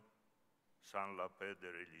civilisations sans la paix de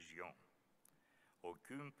religion.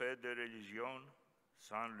 Aucune paix de religion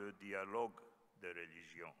sans le dialogue de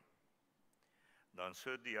religion. Dans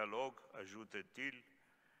ce dialogue, ajoute-t-il,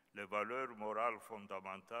 les valeurs morales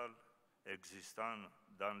fondamentales existant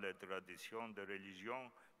dans les traditions de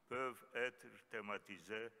religion peuvent être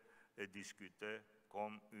thématisées et discutées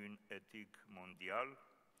comme une éthique mondiale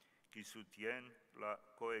qui soutienne la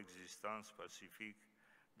coexistence pacifique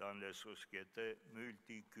dans les sociétés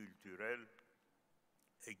multiculturelles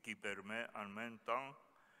et qui permet en même temps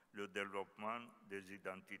le développement des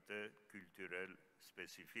identités culturelles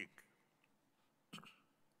spécifiques.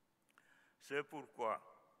 C'est pourquoi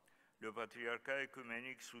le patriarcat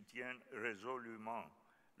œcuménique soutient résolument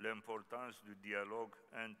l'importance du dialogue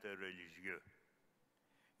interreligieux.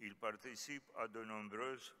 Il participe à de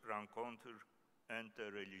nombreuses rencontres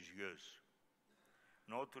interreligieuses.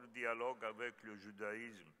 Notre dialogue avec le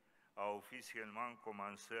judaïsme a officiellement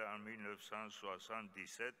commencé en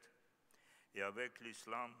 1977 et avec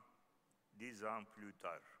l'islam 10 ans plus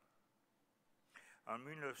tard. En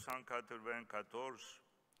 1994,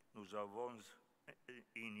 nous avons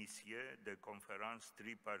initié des conférences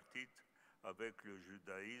tripartites avec le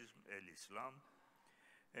judaïsme et l'islam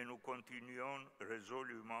et nous continuons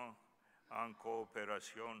résolument en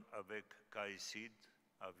coopération avec CAICID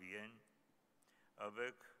à Vienne,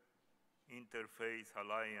 avec Interfaith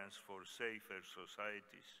Alliance for Safer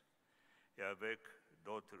Societies et avec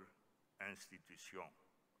d'autres institutions.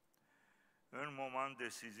 Un moment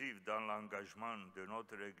décisif dans l'engagement de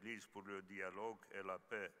notre Église pour le dialogue et la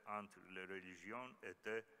paix entre les religions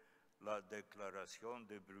était la déclaration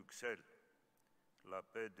de Bruxelles, la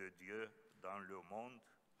paix de Dieu dans le monde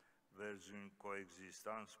vers une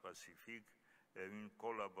coexistence pacifique et une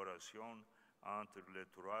collaboration entre les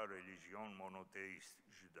trois religions monothéistes,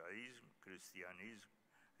 judaïsme, christianisme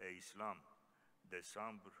et islam,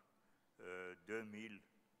 décembre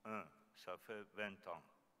 2001, ça fait 20 ans.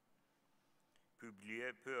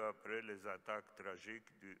 Publié peu après les attaques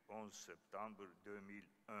tragiques du 11 septembre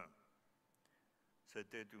 2001.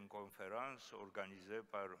 C'était une conférence organisée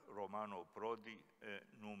par Romano Prodi et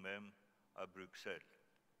nous-mêmes à Bruxelles.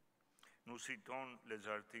 Nous citons les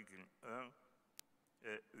articles 1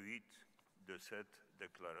 et 8 de cette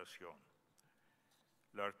déclaration.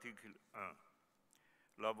 L'article 1.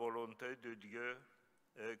 La volonté de Dieu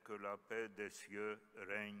est que la paix des cieux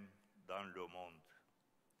règne dans le monde.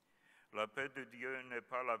 La paix de Dieu n'est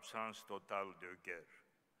pas l'absence totale de guerre,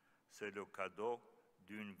 c'est le cadeau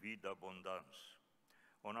d'une vie d'abondance.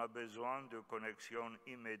 On a besoin de connexions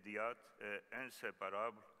immédiates et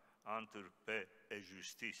inséparables entre paix et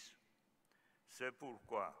justice. C'est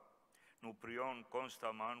pourquoi nous prions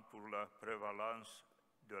constamment pour la prévalence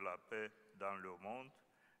de la paix dans le monde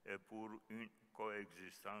et pour une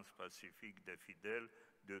coexistence pacifique des fidèles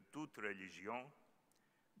de toute religion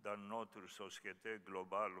dans notre société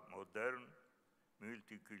globale moderne,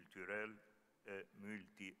 multiculturelle et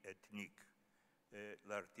multiethnique. Et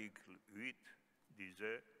l'article 8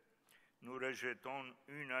 disait « Nous rejetons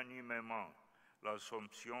unanimement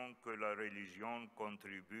l'assumption que la religion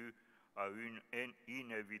contribue à une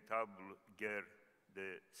inévitable guerre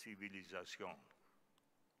des civilisations.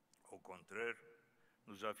 Au contraire,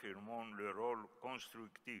 nous affirmons le rôle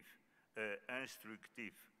constructif et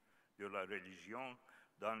instructif de la religion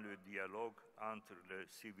dans le dialogue entre les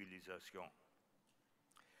civilisations.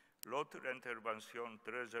 L'autre intervention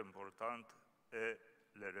très importante est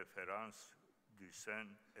les références du Saint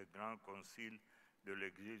et Grand Concile de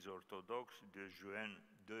l'Église orthodoxe de juin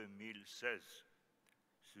 2016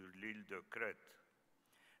 sur l'île de Crète,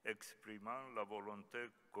 exprimant la volonté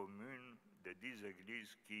commune des 10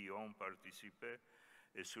 églises qui y ont participé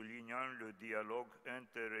et soulignant le dialogue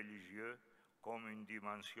interreligieux comme une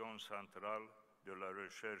dimension centrale de la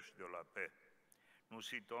recherche de la paix. Nous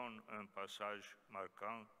citons un passage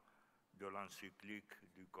marquant de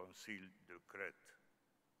l'encyclique du Concile de Crète.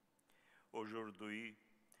 Aujourd'hui,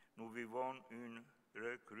 nous vivons une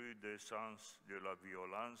recrudescence de la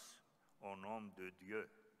violence au nom de Dieu.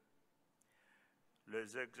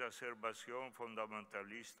 Les exacerbations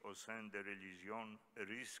fondamentalistes au sein des religions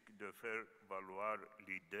risquent de faire valoir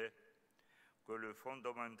l'idée que le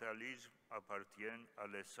fondamentalisme appartient à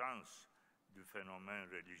l'essence du phénomène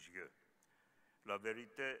religieux. La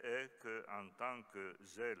vérité est qu'en tant que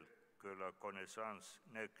zèle que la connaissance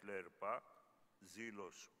n'éclaire pas,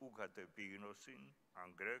 zélos ou katepignosin en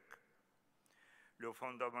grec, le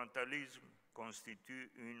fondamentalisme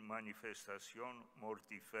constitue une manifestation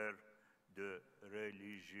mortifère de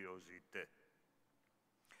religiosité.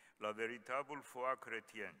 La véritable foi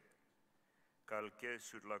chrétienne, calquée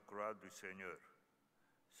sur la croix du Seigneur,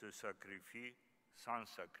 se sacrifie sans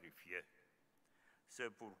sacrifier.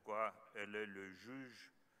 C'est pourquoi elle est le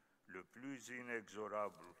juge le plus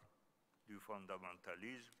inexorable du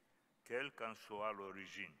fondamentalisme, quelle qu'en soit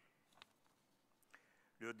l'origine.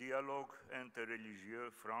 Le dialogue interreligieux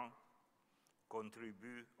franc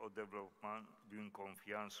contribue au développement d'une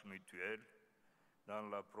confiance mutuelle dans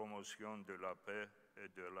la promotion de la paix et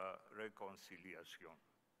de la réconciliation.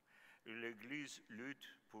 L'Église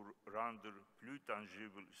lutte pour rendre plus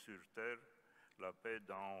tangible sur terre la paix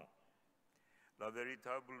d'en haut. La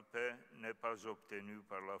véritable paix n'est pas obtenue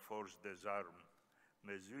par la force des armes,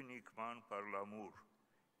 mais uniquement par l'amour,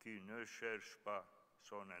 qui ne cherche pas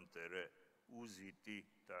son intérêt, usiti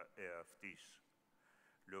ta eaftis.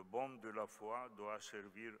 Le baume de la foi doit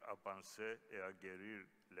servir à panser et à guérir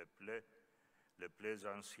les plaies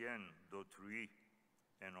anciennes d'autrui,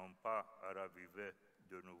 et non pas à raviver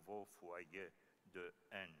de nouveaux foyers de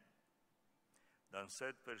haine. Dans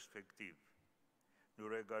cette perspective, nous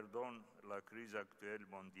regardons la crise actuelle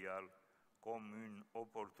mondiale comme une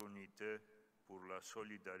opportunité pour la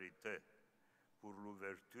solidarité, pour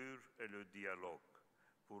l'ouverture et le dialogue,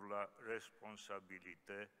 pour la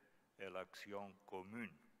responsabilité et l'action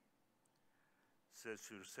commune. C'est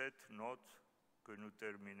sur cette note que nous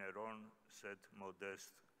terminerons cette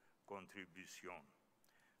modeste contribution.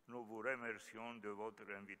 Nous vous remercions de votre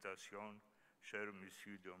invitation, cher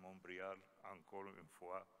Monsieur de Montbrial, encore une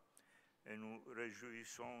fois, et nous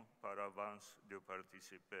réjouissons par avance de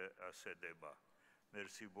participer à ce débat.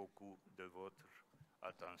 Merci beaucoup de votre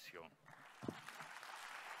attention.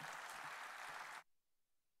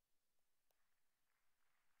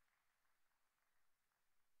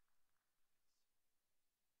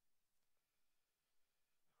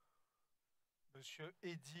 Monsieur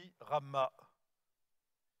Edi Rama,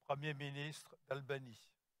 Premier ministre d'Albanie.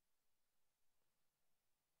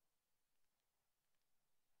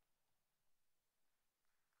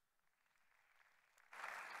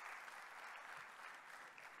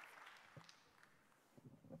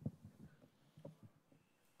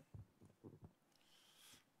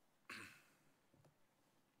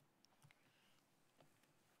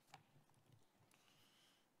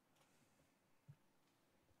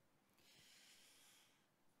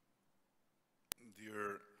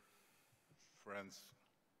 Dear friends,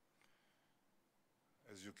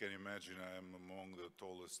 as you can imagine, I am among the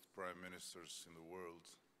tallest prime ministers in the world.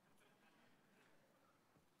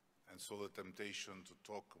 And so the temptation to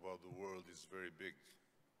talk about the world is very big.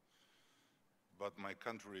 But my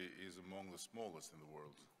country is among the smallest in the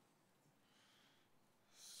world.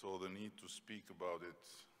 So the need to speak about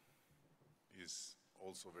it is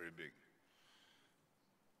also very big.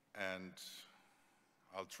 And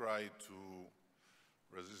I'll try to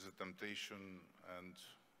resist the temptation and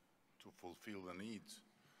to fulfill the need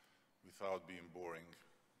without being boring.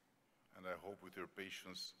 And I hope with your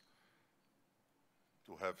patience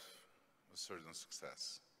to have a certain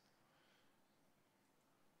success.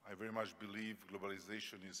 I very much believe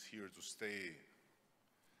globalization is here to stay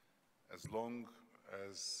as long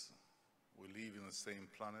as we live in the same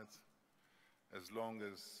planet, as long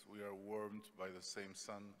as we are warmed by the same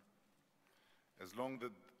sun, as long as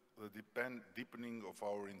the deepening of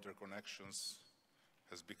our interconnections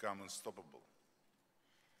has become unstoppable.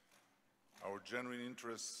 Our genuine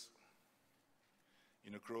interests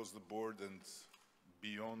in across the board and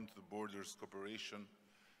beyond the borders cooperation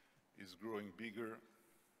is growing bigger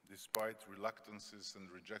despite reluctances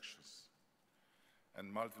and rejections.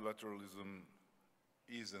 And multilateralism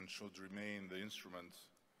is and should remain the instrument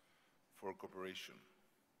for cooperation.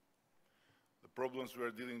 The problems we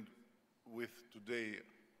are dealing with today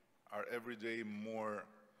are every day more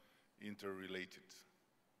interrelated.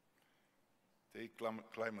 Take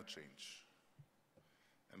climate change.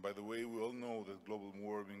 And by the way, we all know that global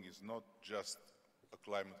warming is not just a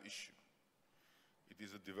climate issue. It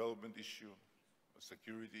is a development issue, a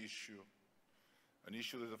security issue, an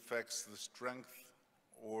issue that affects the strength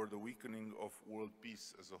or the weakening of world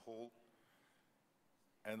peace as a whole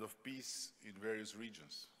and of peace in various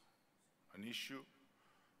regions, an issue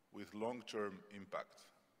with long-term impact.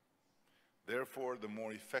 Therefore, the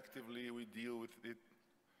more effectively we deal with it,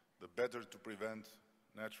 the better to prevent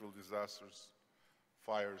natural disasters,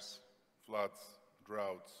 fires, floods,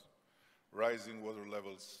 droughts, rising water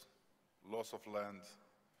levels, loss of land,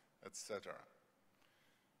 etc.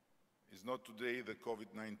 Is not today the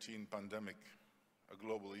COVID-19 pandemic a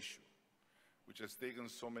global issue, which has taken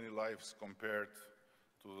so many lives compared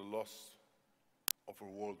to the loss of a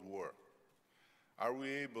world war? Are we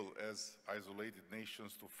able, as isolated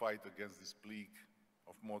nations, to fight against this plague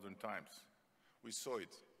of modern times? We saw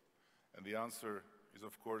it, and the answer is,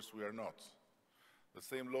 of course, we are not. The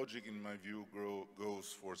same logic, in my view,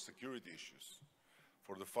 goes for security issues,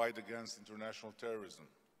 for the fight against international terrorism,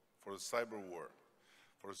 for the cyber war,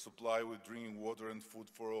 for the supply with drinking water and food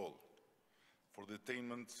for all, for the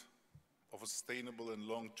attainment of a sustainable and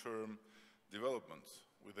long-term development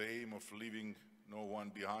with the aim of leaving no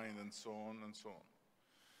one behind, and so on and so on.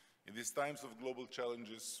 In these times of global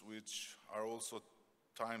challenges, which are also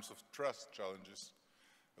times of trust challenges,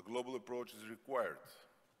 a global approach is required.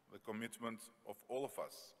 The commitment of all of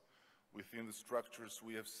us within the structures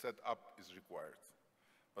we have set up is required.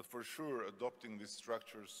 But for sure, adopting these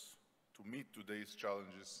structures to meet today's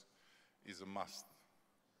challenges is a must,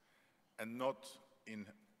 and not in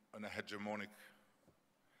an hegemonic,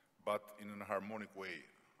 but in a harmonic way,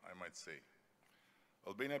 I might say.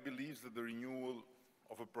 Albania believes that the renewal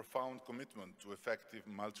of a profound commitment to effective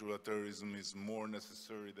multilateralism is more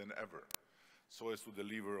necessary than ever, so as to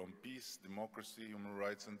deliver on peace, democracy, human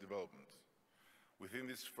rights, and development. Within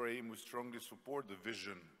this frame, we strongly support the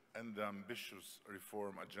vision and the ambitious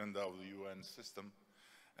reform agenda of the UN system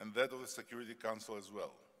and that of the Security Council as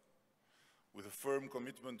well. With a firm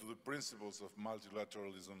commitment to the principles of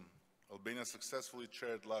multilateralism, Albania successfully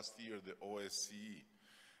chaired last year the OSCE,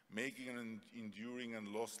 making an enduring and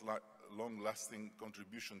long-lasting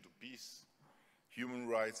contribution to peace, human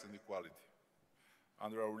rights, and equality.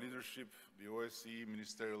 Under our leadership, the OSCE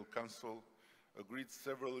Ministerial Council agreed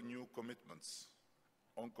several new commitments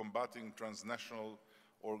on combating transnational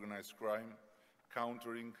organized crime,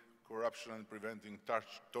 countering corruption, and preventing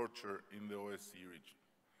torture in the OSCE region.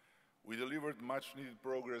 We delivered much-needed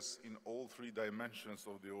progress in all three dimensions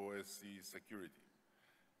of the OSCE security.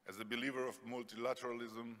 As a believer of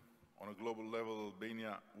multilateralism on a global level,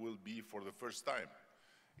 Albania will be, for the first time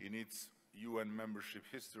in its UN membership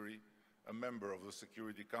history, a member of the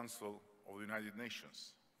Security Council of the United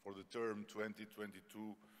Nations for the term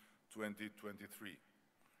 2022-2023.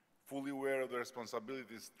 Fully aware of the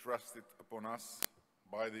responsibilities trusted upon us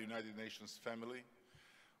by the United Nations family,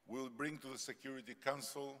 we will bring to the Security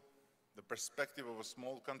Council the perspective of a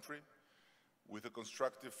small country with a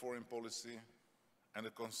constructive foreign policy and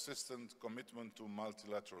a consistent commitment to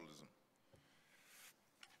multilateralism.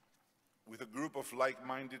 With a group of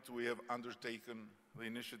like-minded, we have undertaken the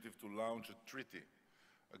initiative to launch a treaty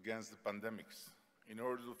against the pandemics in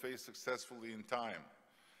order to face successfully in time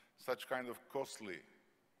such kind of costly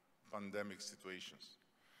pandemic situations.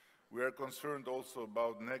 We are concerned also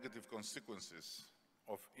about negative consequences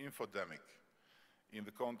of infodemic in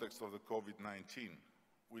the context of the COVID-19,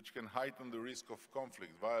 which can heighten the risk of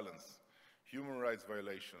conflict, violence, human rights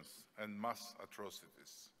violations, and mass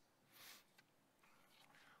atrocities.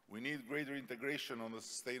 We need greater integration on the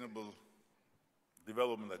sustainable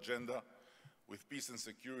development agenda with peace and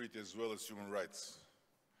security as well as human rights.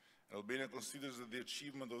 Albania considers that the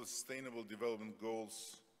achievement of the sustainable development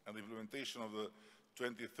goals and the implementation of the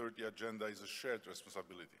 2030 agenda is a shared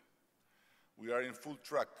responsibility. We are in full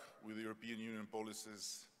track with the European Union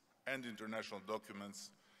policies and international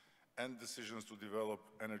documents and decisions to develop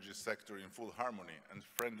energy sector in full harmony and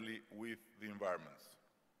friendly with the environment.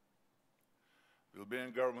 The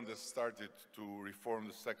Albanian government has started to reform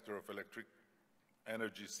the sector of electric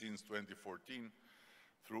energy since 2014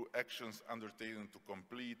 through actions undertaken to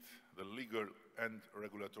complete the legal and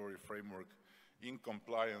regulatory framework in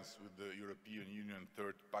compliance with the European Union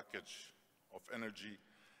Third Package of Energy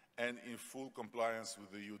and in full compliance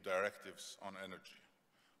with the EU directives on energy.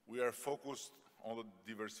 We are focused on the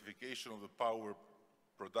diversification of the power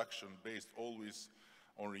production based always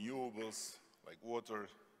on renewables like water,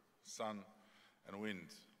 sun, and wind.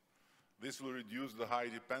 This will reduce the high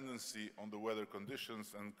dependency on the weather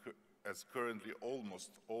conditions, and as currently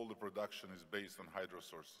almost all the production is based on hydro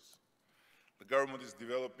sources. The government is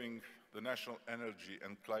developing the National Energy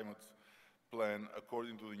and Climate Plan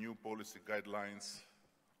according to the new policy guidelines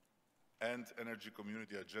and Energy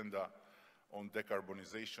Community Agenda on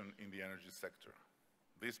decarbonization in the energy sector.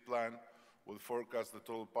 This plan will forecast the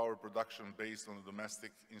total power production based on the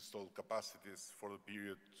domestic installed capacities for the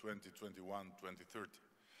period 2021-2030.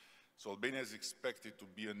 So Albania is expected to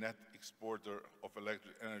be a net exporter of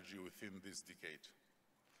electric energy within this decade.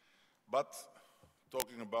 But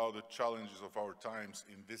talking about the challenges of our times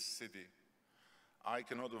in this city, I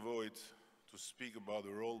cannot avoid to speak about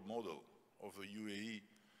the role model of the UAE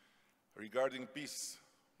regarding peace,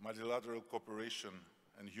 multilateral cooperation,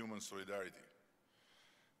 and human solidarity.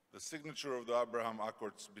 The signature of the Abraham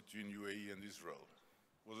Accords between UAE and Israel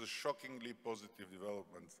was a shockingly positive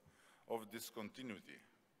development of discontinuity,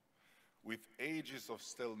 with ages of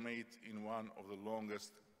stalemate in one of the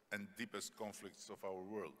longest and deepest conflicts of our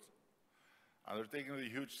world. Undertaking the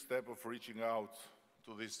huge step of reaching out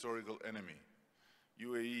to the historical enemy,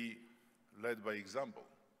 UAE led by example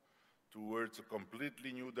towards a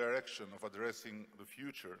completely new direction of addressing the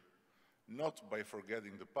future, not by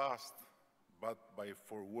forgetting the past, but by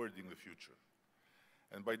forwarding the future.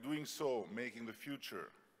 And by doing so, making the future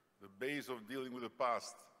the base of dealing with the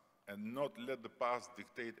past and not let the past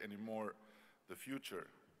dictate anymore the future.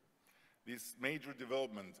 This major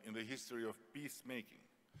development in the history of peacemaking,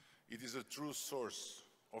 it is a true source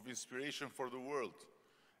of inspiration for the world,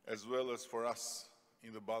 as well as for us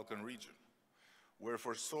in the Balkan region, where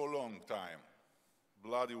for so long time,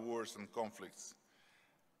 bloody wars and conflicts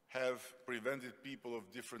have prevented people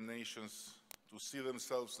of different nations to see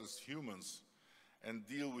themselves as humans and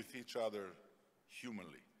deal with each other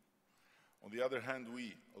humanly. On the other hand,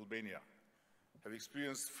 we, Albania, have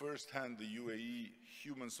experienced firsthand the UAE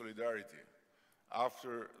human solidarity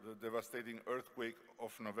after the devastating earthquake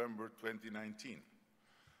of November 2019,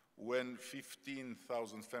 when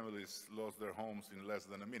 15,000 families lost their homes in less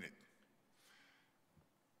than a minute.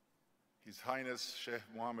 His Highness Sheikh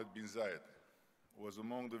Mohammed bin Zayed was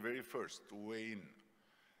among the very first to weigh in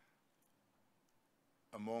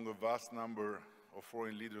among a vast number of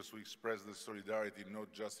foreign leaders who expressed their solidarity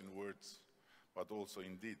not just in words, but also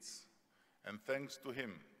in deeds. And thanks to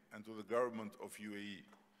him and to the government of UAE,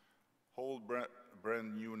 whole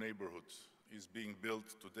brand new neighborhoods is being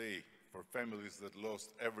built today for families that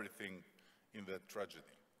lost everything in that tragedy.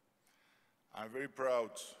 I'm very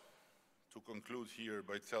proud to conclude here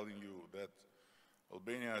by telling you that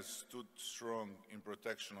Albania has stood strong in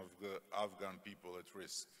protection of the Afghan people at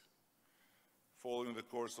risk. Following the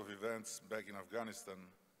course of events back in Afghanistan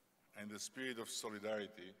and the spirit of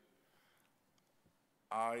solidarity,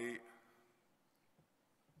 I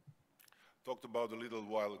talked about a little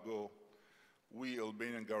while ago, we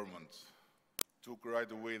Albanian government took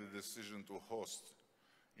right away the decision to host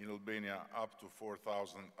in Albania up to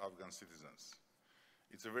 4,000 Afghan citizens.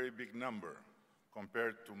 It's a very big number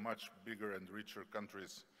compared to much bigger and richer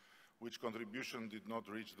countries, which contribution did not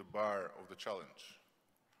reach the bar of the challenge.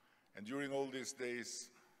 And during all these days,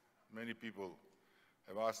 many people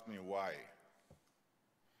have asked me why.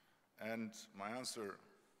 And my answer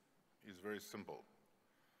is very simple.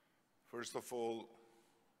 First of all,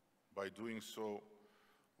 by doing so,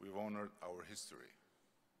 we've honored our history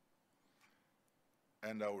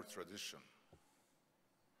and our tradition.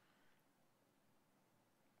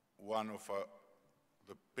 One of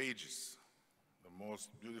the pages, the most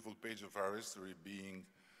beautiful page of our history being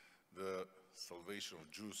the salvation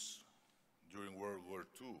of Jews during World War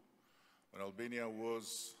II, when Albania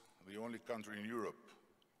was the only country in Europe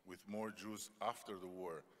with more Jews after the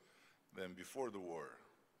war than before the war,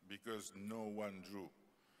 because no one Jew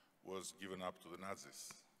was given up to the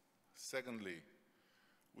Nazis. Secondly,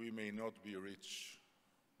 we may not be rich,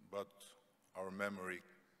 but our memory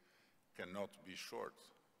cannot be short.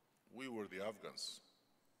 We were the Afghans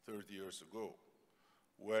 30 years ago,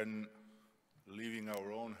 when leaving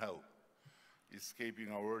our own hell,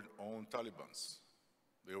 escaping our own Talibans.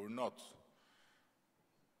 They were not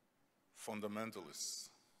fundamentalists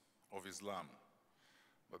of Islam,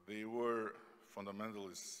 but they were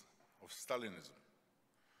fundamentalists of Stalinism.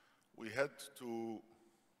 We had to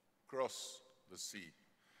cross the sea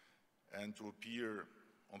and to appear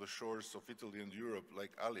on the shores of Italy and Europe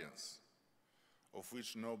like aliens, of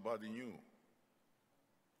which nobody knew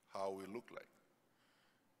how we looked like.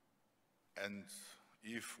 And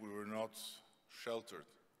if we were not sheltered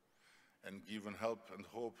and given help and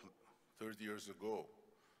hope 30 years ago,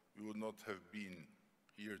 we would not have been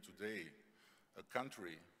here today, a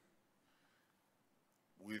country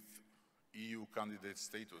with EU candidate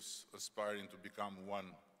status aspiring to become one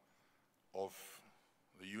of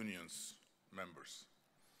the Union's members.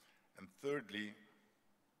 And thirdly,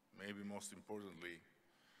 maybe most importantly,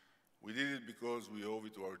 we did it because we owe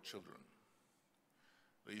it to our children.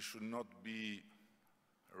 They should not be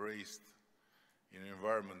raised in an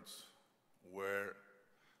environment where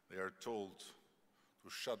they are told to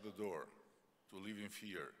shut the door, to live in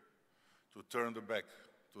fear, to turn the back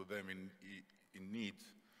to them in need,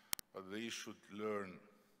 but they should learn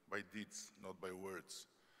by deeds, not by words,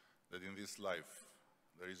 that in this life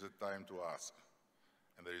there is a time to ask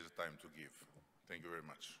and there is a time to give. Thank you very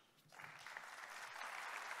much.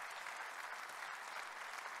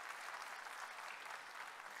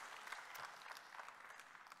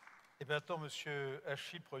 Et maintenant, Monsieur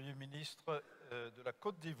Hachi, Premier ministre de la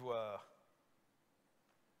Côte d'Ivoire.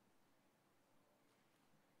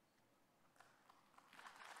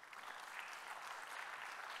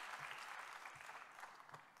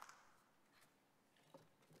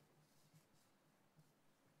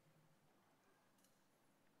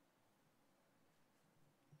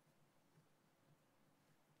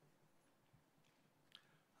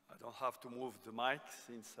 I don't have to move the mic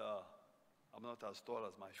since I'm not as tall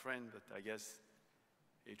as my friend, but I guess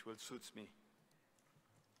it will suit me.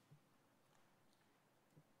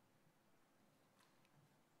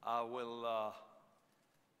 I will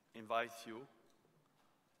invite you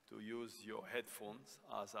to use your headphones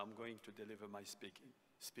as I'm going to deliver my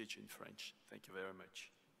speech in French. Thank you very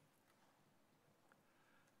much.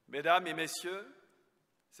 Mesdames et messieurs,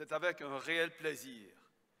 c'est avec un réel plaisir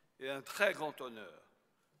et un très grand honneur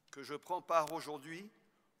que je prends part aujourd'hui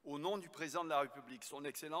au nom du président de la République, son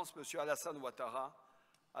Excellence M. Alassane Ouattara,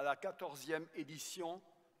 à la 14e édition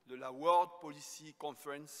de la World Policy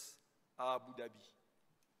Conference à Abu Dhabi.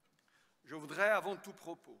 Je voudrais, avant tout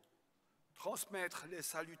propos, transmettre les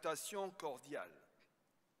salutations cordiales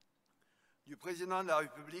du président de la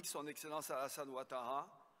République, son Excellence Alassane Ouattara,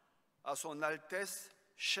 à son Altesse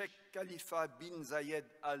Cheikh Khalifa bin Zayed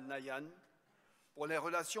Al Nahyan, pour les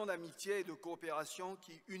relations d'amitié et de coopération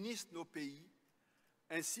qui unissent nos pays,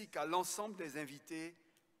 ainsi qu'à l'ensemble des invités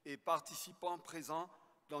et participants présents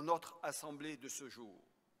dans notre Assemblée de ce jour.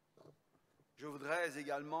 Je voudrais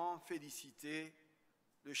également féliciter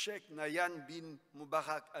le Cheikh Nahyan bin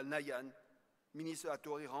Mubarak Al Nahyan, ministre de la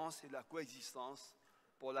Tolérance et de la Coexistence,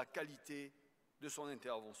 pour la qualité de son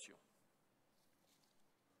intervention.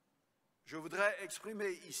 Je voudrais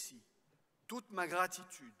exprimer ici toute ma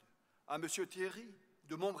gratitude à M. Thierry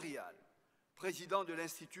de Montbrial, président de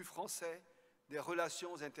l'Institut français des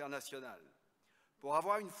relations internationales, pour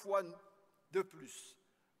avoir une fois de plus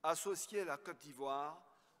associé la Côte d'Ivoire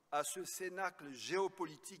à ce cénacle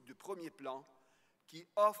géopolitique de premier plan qui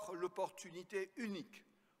offre l'opportunité unique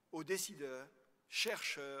aux décideurs,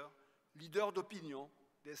 chercheurs, leaders d'opinion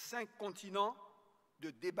des 5 continents de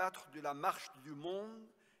débattre de la marche du monde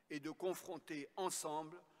et de confronter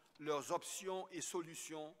ensemble leurs options et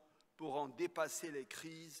solutions pour en dépasser les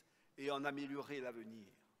crises et en améliorer l'avenir.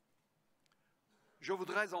 Je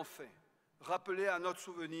voudrais enfin rappeler à notre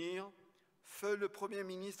souvenir feu le Premier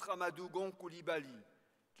ministre Amadou Gon Coulibaly,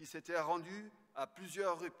 qui s'était rendu à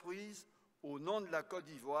plusieurs reprises au nom de la Côte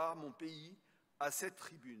d'Ivoire, mon pays, à cette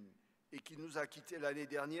tribune, et qui nous a quittés l'année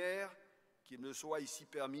dernière, qu'il me soit ici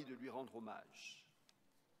permis de lui rendre hommage.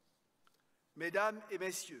 Mesdames et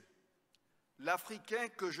messieurs, l'Africain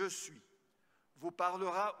que je suis vous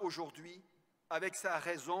parlera aujourd'hui avec sa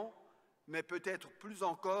raison, mais peut-être plus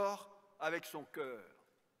encore avec son cœur,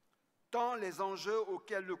 tant les enjeux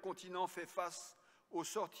auxquels le continent fait face au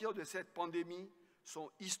sortir de cette pandémie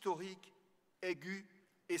sont historiques, aigus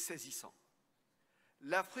et saisissants.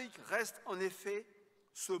 L'Afrique reste en effet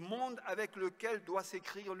ce monde avec lequel doit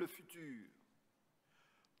s'écrire le futur.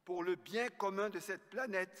 Pour le bien commun de cette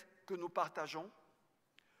planète que nous partageons,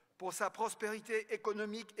 pour sa prospérité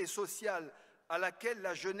économique et sociale à laquelle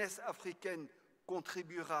la jeunesse africaine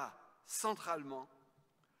contribuera centralement,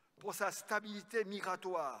 pour sa stabilité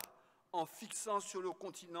migratoire en fixant sur le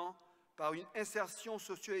continent par une insertion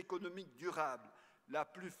socio-économique durable la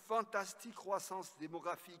plus fantastique croissance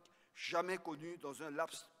démographique jamais connue dans un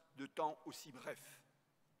laps de temps aussi bref.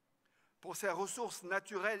 Pour ses ressources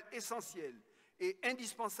naturelles essentielles et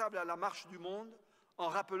indispensables à la marche du monde, en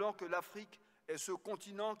rappelant que l'Afrique est ce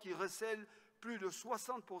continent qui recèle plus de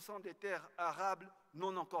 60% des terres arables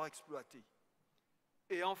non encore exploitées.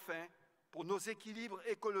 Et enfin, pour nos équilibres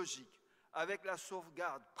écologiques, avec la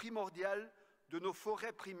sauvegarde primordiale de nos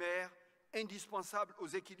forêts primaires, indispensables aux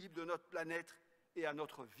équilibres de notre planète et à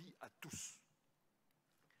notre vie à tous.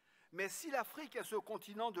 Mais si l'Afrique est ce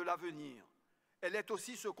continent de l'avenir, elle est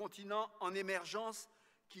aussi ce continent en émergence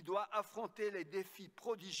qui doit affronter les défis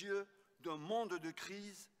prodigieux d'un monde de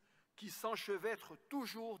crise qui s'enchevêtre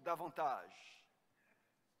toujours davantage.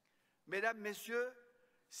 Mesdames, Messieurs,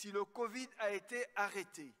 si le Covid a été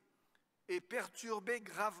arrêté et perturbé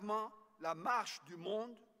gravement la marche du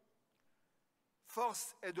monde,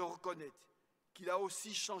 force est de reconnaître qu'il a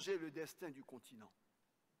aussi changé le destin du continent.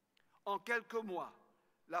 En quelques mois,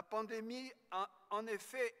 la pandémie a en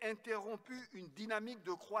effet interrompu une dynamique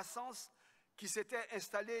de croissance qui s'était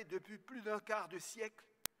installée depuis plus d'un quart de siècle,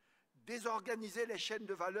 désorganisé les chaînes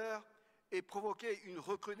de valeur et provoqué une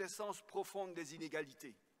recrudescence profonde des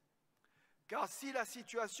inégalités. Car si la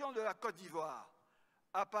situation de la Côte d'Ivoire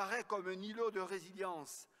apparaît comme un îlot de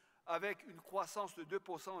résilience avec une croissance de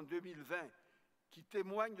 2% en 2020 qui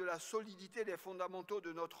témoigne de la solidité des fondamentaux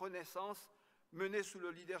de notre renaissance menée sous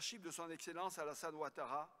le leadership de son Excellence Alassane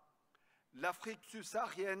Ouattara, l'Afrique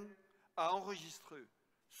subsaharienne a enregistré,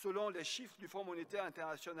 selon les chiffres du Fonds monétaire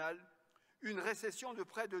international, une récession de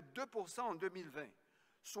près de 2% en 2020,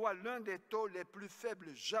 soit l'un des taux les plus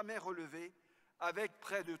faibles jamais relevés, avec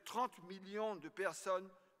près de 30 millions de personnes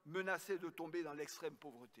menacées de tomber dans l'extrême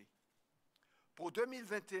pauvreté. Pour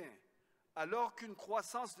 2021, alors qu'une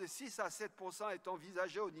croissance de 6 à 7% est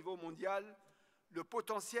envisagée au niveau mondial, le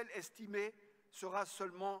potentiel estimé sera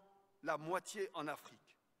seulement la moitié en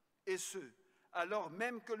Afrique. Et ce, alors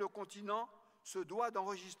même que le continent se doit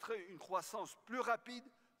d'enregistrer une croissance plus rapide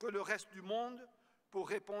que le reste du monde pour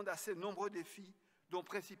répondre à ces nombreux défis, dont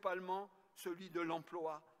principalement celui de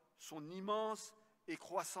l'emploi, son immense et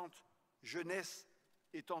croissante jeunesse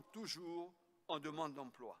étant toujours en demande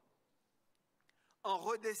d'emploi. En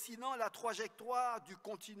redessinant la trajectoire du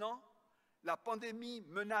continent, la pandémie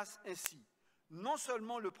menace ainsi non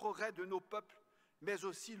seulement le progrès de nos peuples, mais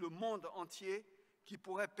aussi le monde entier qui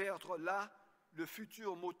pourrait perdre là le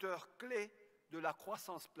futur moteur clé de la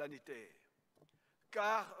croissance planétaire.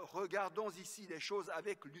 Car regardons ici les choses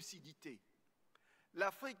avec lucidité.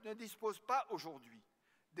 L'Afrique ne dispose pas aujourd'hui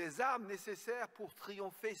des armes nécessaires pour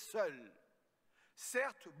triompher seule.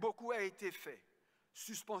 Certes, beaucoup a été fait.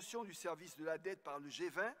 Suspension du service de la dette par le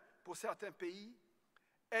G20 pour certains pays,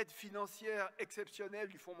 aide financière exceptionnelle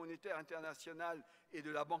du Fonds monétaire international et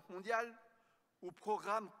de la Banque mondiale, ou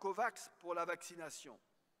programme COVAX pour la vaccination.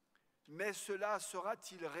 Mais cela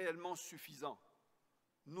sera-t-il réellement suffisant?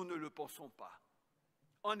 Nous ne le pensons pas.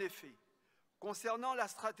 En effet, concernant la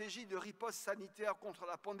stratégie de riposte sanitaire contre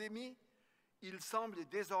la pandémie, il semble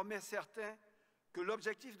désormais certain que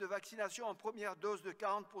l'objectif de vaccination en première dose de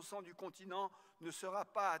 40% du continent ne sera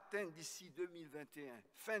pas atteint d'ici 2021,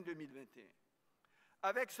 fin 2021.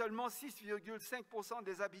 Avec seulement 6,5%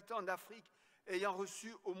 des habitants d'Afrique ayant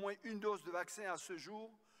reçu au moins une dose de vaccin à ce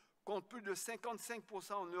jour, contre plus de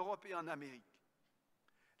 55% en Europe et en Amérique.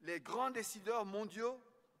 Les grands décideurs mondiaux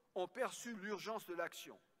ont perçu l'urgence de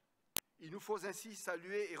l'action. Il nous faut ainsi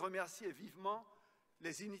saluer et remercier vivement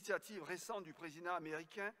les initiatives récentes du président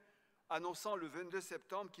américain annonçant le 22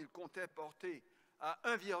 septembre qu'il comptait porter à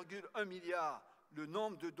 1,1 milliard le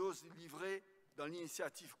nombre de doses livrées dans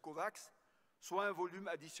l'initiative COVAX, soit un volume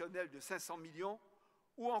additionnel de 500 millions,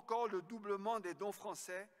 ou encore le doublement des dons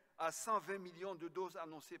français à 120 millions de doses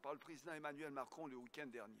annoncées par le président Emmanuel Macron le week-end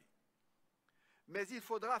dernier. Mais il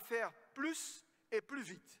faudra faire plus et plus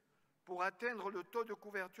vite pour atteindre le taux de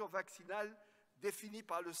couverture vaccinale défini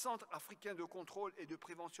par le Centre africain de contrôle et de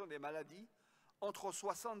prévention des maladies entre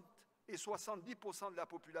 60 et 70% de la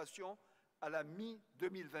population à la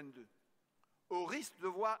mi-2022, au risque de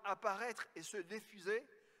voir apparaître et se diffuser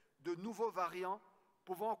de nouveaux variants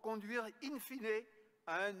pouvant conduire in fine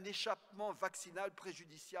à un échappement vaccinal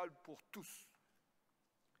préjudiciable pour tous.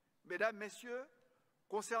 Mesdames, Messieurs,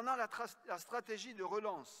 concernant la stratégie de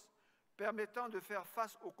relance permettant de faire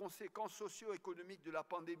face aux conséquences socio-économiques de la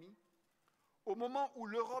pandémie, au moment où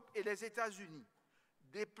l'Europe et les États-Unis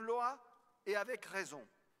déploient, et avec raison,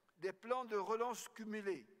 des plans de relance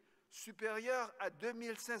cumulés supérieurs à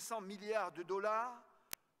 2 500 milliards de dollars,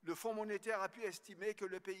 le Fonds monétaire a pu estimer que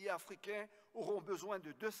les pays africains auront besoin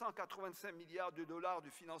de 285 milliards de dollars de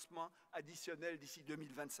financement additionnel d'ici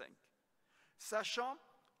 2025. Sachant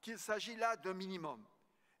qu'il s'agit là d'un minimum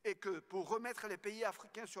et que pour remettre les pays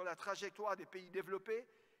africains sur la trajectoire des pays développés,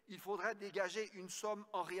 il faudrait dégager une somme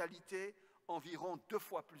en réalité environ 2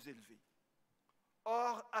 fois plus élevée.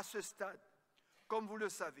 Or, à ce stade, comme vous le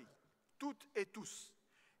savez, toutes et tous,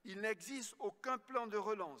 il n'existe aucun plan de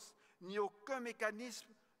relance ni aucun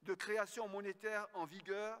mécanisme de création monétaire en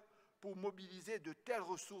vigueur pour mobiliser de telles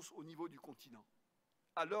ressources au niveau du continent.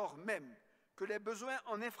 Alors même que les besoins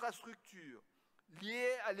en infrastructures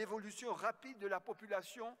liés à l'évolution rapide de la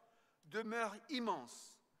population demeurent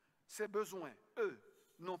immenses, ces besoins, eux,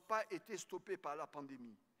 n'ont pas été stoppés par la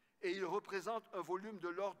pandémie et ils représentent un volume de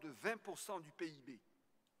l'ordre de 20% du PIB.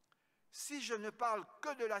 Si je ne parle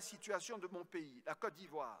que de la situation de mon pays, la Côte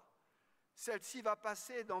d'Ivoire, celle-ci va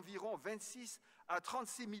passer d'environ 26 à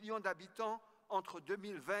 36 millions d'habitants entre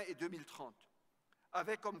 2020 et 2030,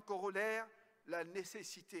 avec comme corollaire la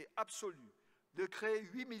nécessité absolue de créer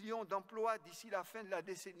 8 millions d'emplois d'ici la fin de la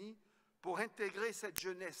décennie pour intégrer cette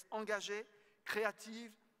jeunesse engagée,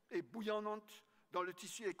 créative et bouillonnante dans le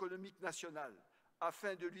tissu économique national,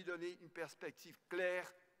 afin de lui donner une perspective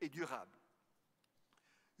claire et durable.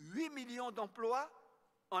 8 millions d'emplois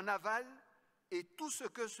en aval et tout ce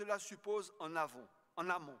que cela suppose en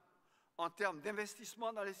amont, en termes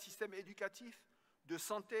d'investissement dans les systèmes éducatifs, de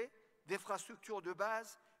santé, d'infrastructures de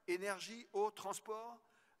base, énergie, eau, transport,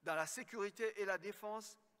 dans la sécurité et la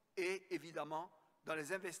défense et, évidemment, dans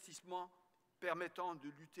les investissements permettant de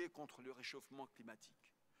lutter contre le réchauffement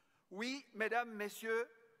climatique. Oui, mesdames, messieurs,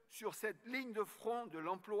 sur cette ligne de front de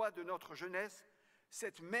l'emploi de notre jeunesse,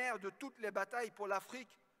 cette mère de toutes les batailles pour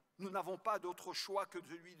l'Afrique, nous n'avons pas d'autre choix que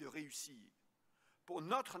celui de réussir. Pour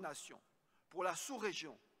notre nation, pour la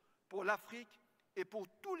sous-région, pour l'Afrique et pour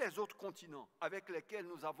tous les autres continents avec lesquels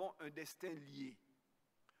nous avons un destin lié.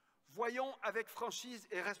 Voyons avec franchise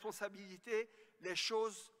et responsabilité les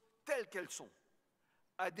choses telles qu'elles sont.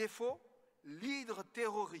 À défaut, l'hydre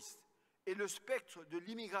terroriste et le spectre de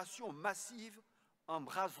l'immigration massive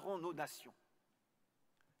embraseront nos nations.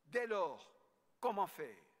 Dès lors, comment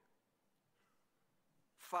faire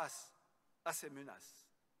face à ces menaces?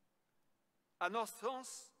 À notre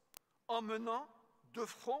sens, en menant de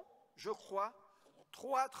front, je crois,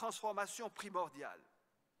 3 transformations primordiales.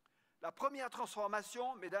 La première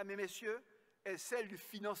transformation, mesdames et messieurs, est celle du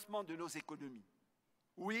financement de nos économies.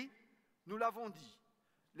 Oui, nous l'avons dit,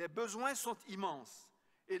 les besoins sont immenses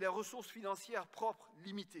et les ressources financières propres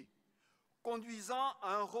limitées, conduisant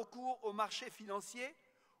à un recours au marché financier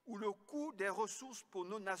où le coût des ressources pour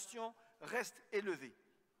nos nations reste élevée,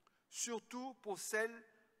 surtout pour celles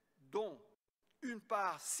dont une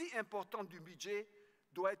part si importante du budget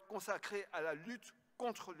doit être consacrée à la lutte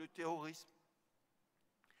contre le terrorisme.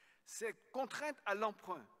 Cette contrainte à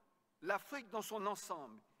l'emprunt, l'Afrique dans son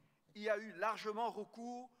ensemble y a eu largement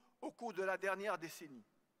recours au cours de la dernière décennie,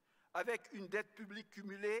 avec une dette publique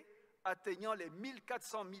cumulée atteignant les 1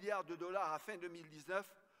 400 milliards de dollars à fin 2019,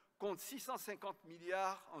 contre 650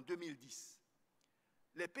 milliards en 2010.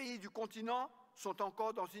 Les pays du continent sont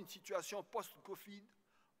encore dans une situation post-Covid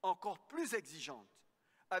encore plus exigeante,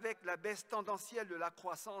 avec la baisse tendancielle de la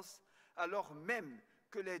croissance, alors même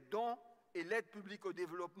que les dons et l'aide publique au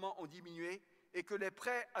développement ont diminué et que les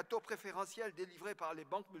prêts à taux préférentiels délivrés par les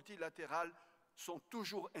banques multilatérales sont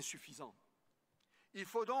toujours insuffisants. Il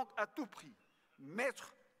faut donc à tout prix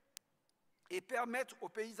permettre aux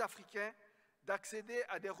pays africains d'accéder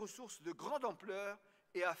à des ressources de grande ampleur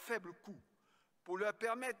et à faible coût, pour leur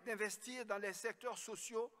permettre d'investir dans les secteurs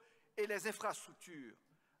sociaux et les infrastructures,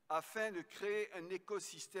 afin de créer un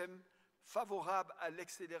écosystème favorable à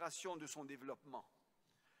l'accélération de son développement.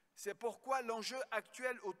 C'est pourquoi l'enjeu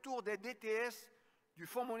actuel autour des DTS du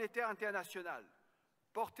Fonds monétaire international,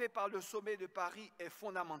 porté par le sommet de Paris, est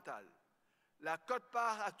fondamental. La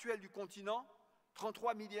quote-part actuelle du continent,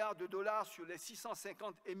 33 milliards de dollars sur les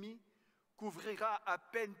 650 émis, couvrira à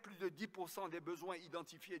peine plus de 10% des besoins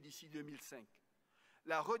identifiés d'ici 2005.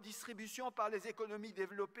 La redistribution par les économies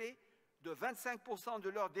développées de 25% de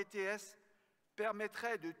leur DTS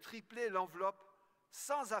permettrait de tripler l'enveloppe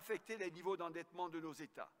sans affecter les niveaux d'endettement de nos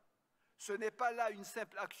États. Ce n'est pas là une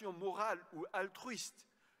simple action morale ou altruiste,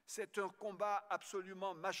 c'est un combat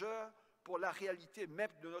absolument majeur pour la réalité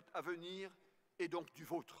même de notre avenir et donc du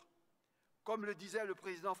vôtre. Comme le disait le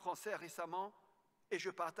président français récemment, et je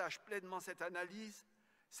partage pleinement cette analyse,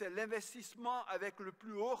 c'est l'investissement avec le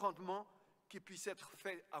plus haut rendement qui puisse être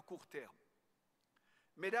fait à court terme.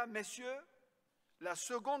 Mesdames, Messieurs, la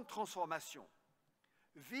seconde transformation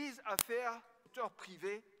vise à faire du secteur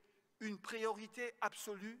privé une priorité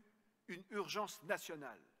absolue, une urgence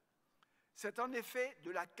nationale. C'est en effet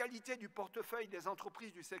de la qualité du portefeuille des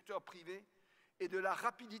entreprises du secteur privé et de la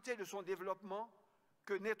rapidité de son développement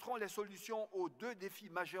que naîtront les solutions aux deux défis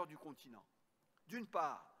majeurs du continent. D'une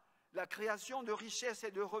part, la création de richesses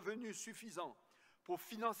et de revenus suffisants pour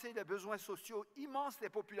financer les besoins sociaux immenses des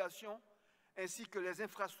populations, ainsi que les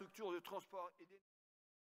infrastructures de transport et d'énergie.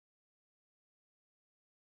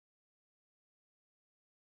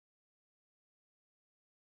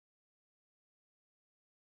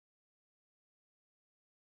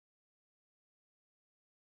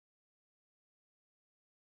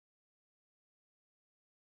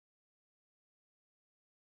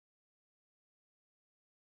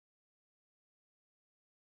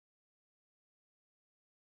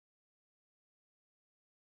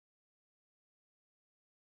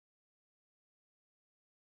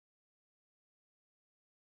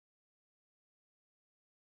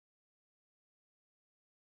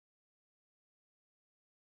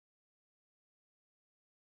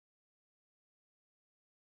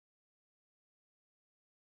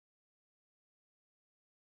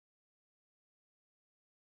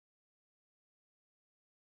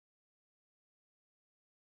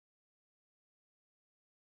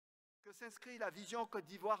 Que s'inscrit la vision Côte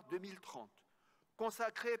d'Ivoire 2030,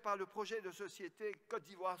 consacrée par le projet de société Côte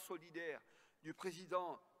d'Ivoire solidaire du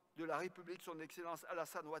président de la République, son Excellence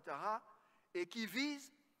Alassane Ouattara, et qui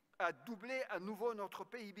vise à doubler à nouveau notre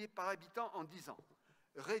PIB par habitant en 10 ans,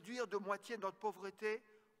 réduire de moitié notre pauvreté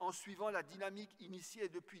en suivant la dynamique initiée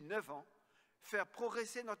depuis 9 ans, faire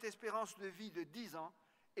progresser notre espérance de vie de 10 ans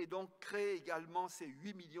et donc créer également ces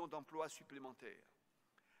 8 millions d'emplois supplémentaires.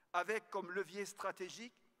 Avec comme levier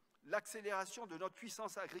stratégique l'accélération de notre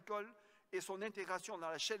puissance agricole et son intégration dans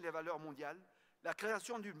la chaîne des valeurs mondiales, la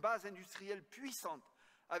création d'une base industrielle puissante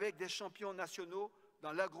avec des champions nationaux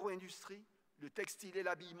dans l'agro-industrie, le textile et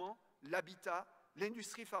l'habillement, l'habitat,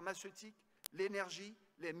 l'industrie pharmaceutique, l'énergie,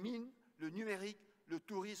 les mines, le numérique, le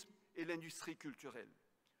tourisme et l'industrie culturelle.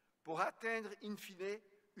 Pour atteindre, in fine,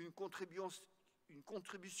 une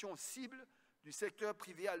contribution cible du secteur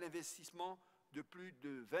privé à l'investissement de plus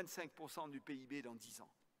de 25% du PIB dans 10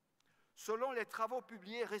 ans. Selon les travaux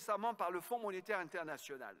publiés récemment par le Fonds monétaire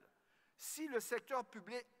international, si le secteur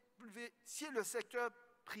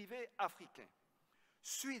privé africain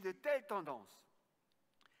suit de telles tendances,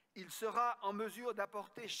 il sera en mesure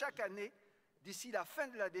d'apporter chaque année, d'ici la fin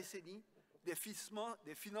de la décennie, des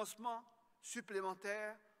financements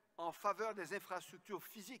supplémentaires en faveur des infrastructures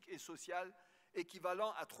physiques et sociales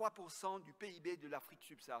équivalent à 3% du PIB de l'Afrique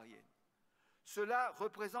subsaharienne. Cela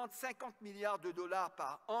représente 50 milliards de dollars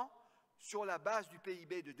par an sur la base du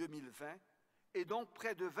PIB de 2020 et donc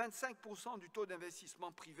près de 25% du taux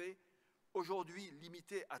d'investissement privé, aujourd'hui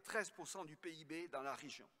limité à 13% du PIB dans la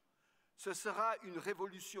région. Ce sera une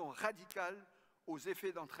révolution radicale aux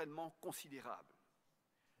effets d'entraînement considérables.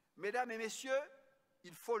 Mesdames et messieurs,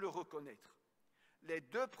 il faut le reconnaître, les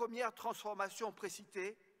deux premières transformations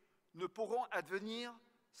précitées ne pourront advenir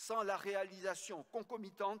sans la réalisation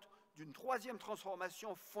concomitante d'une troisième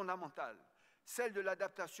transformation fondamentale, celle de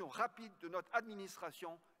l'adaptation rapide de notre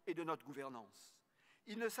administration et de notre gouvernance.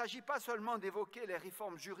 Il ne s'agit pas seulement d'évoquer les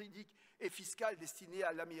réformes juridiques et fiscales destinées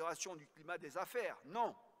à l'amélioration du climat des affaires,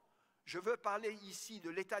 non. Je veux parler ici de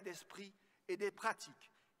l'état d'esprit et des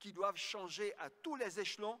pratiques qui doivent changer à tous les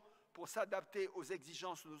échelons pour s'adapter aux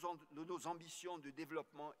exigences de nos ambitions de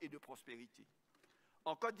développement et de prospérité.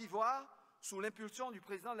 En Côte d'Ivoire, sous l'impulsion du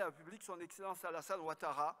président de la République, son Excellence Alassane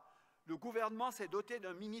Ouattara, le gouvernement s'est doté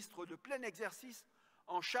d'un ministre de plein exercice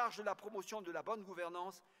en charge de la promotion de la bonne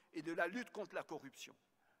gouvernance et de la lutte contre la corruption.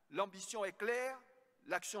 L'ambition est claire,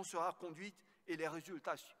 l'action sera conduite et les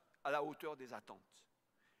résultats à la hauteur des attentes.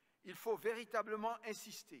 Il faut véritablement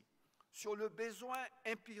insister sur le besoin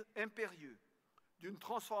impérieux d'une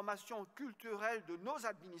transformation culturelle de nos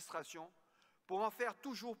administrations pour en faire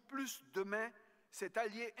toujours plus demain cet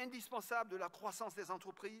allié indispensable de la croissance des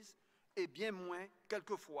entreprises et bien moins,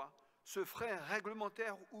 quelquefois, ce frein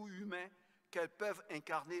réglementaire ou humain qu'elles peuvent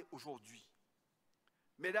incarner aujourd'hui.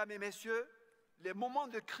 Mesdames et messieurs, les moments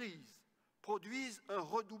de crise produisent un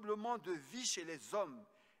redoublement de vie chez les hommes,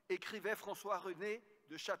 écrivait François-René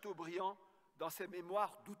de Chateaubriand dans ses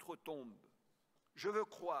mémoires d'outre-tombe. Je veux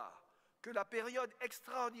croire que la période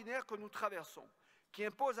extraordinaire que nous traversons, qui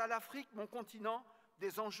impose à l'Afrique, mon continent,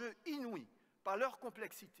 des enjeux inouïs par leur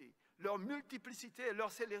complexité, leur multiplicité et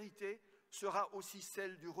leur célérité, sera aussi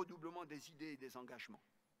celle du redoublement des idées et des engagements.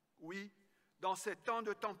 Oui, dans ces temps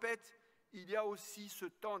de tempête, il y a aussi ce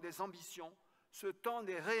temps des ambitions, ce temps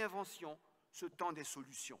des réinventions, ce temps des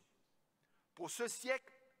solutions. Pour ce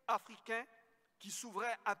siècle africain qui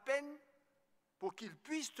s'ouvrait à peine pour qu'il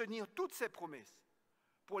puisse tenir toutes ses promesses,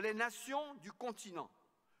 pour les nations du continent,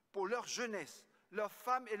 pour leur jeunesse, leurs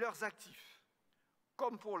femmes et leurs actifs,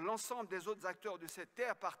 comme pour l'ensemble des autres acteurs de cette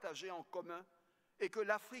terre partagée en commun, et que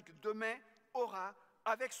l'Afrique demain aura,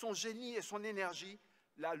 avec son génie et son énergie,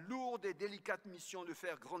 la lourde et délicate mission de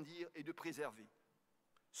faire grandir et de préserver.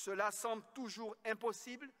 Cela semble toujours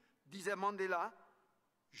impossible, disait Mandela,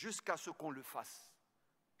 jusqu'à ce qu'on le fasse.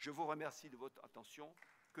 Je vous remercie de votre attention.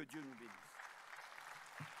 Que Dieu nous bénisse.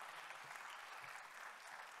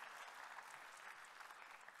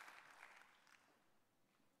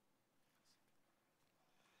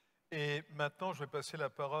 Et maintenant, je vais passer la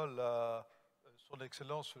parole à son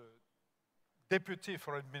Excellence le député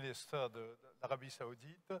Foreign Minister de l'Arabie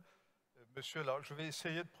Saoudite, monsieur, alors je vais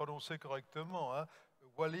essayer de prononcer correctement, hein,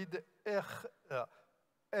 Walid El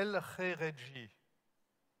Khereji.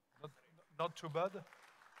 Not too bad?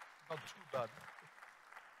 Not too bad.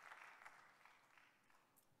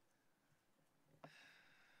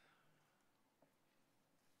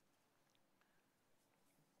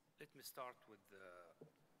 Let me start with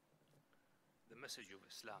the message of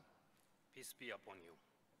Islam. Peace be upon you.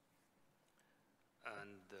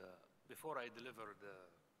 And before I deliver the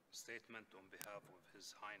statement on behalf of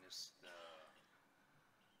His Highness, the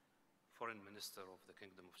Foreign Minister of the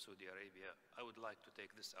Kingdom of Saudi Arabia, I would like to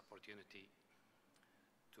take this opportunity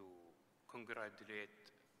to congratulate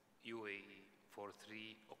UAE for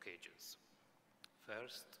 3 occasions.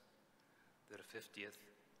 First, their 50th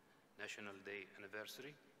National Day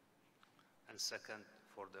anniversary, and second,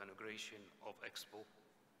 for the inauguration of Expo,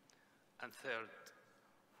 and third,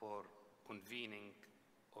 for convening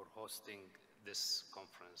or hosting this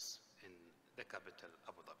conference in the capital,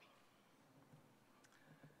 Abu Dhabi.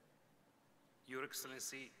 Your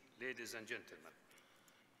Excellency, ladies and gentlemen,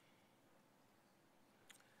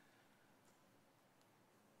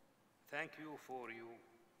 thank you for your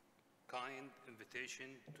kind invitation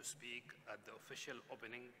to speak at the official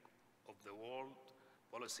opening of the World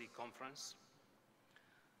Policy Conference.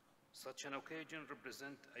 Such an occasion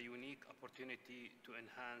represents a unique opportunity to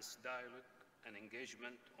enhance dialogue and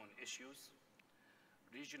engagement on issues,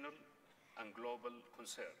 regional and global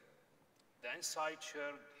concern. The insights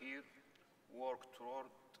shared here work toward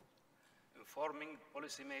informing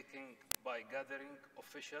policymaking by gathering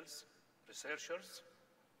officials, researchers,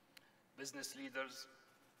 business leaders,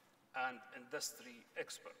 and industry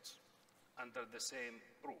experts under the same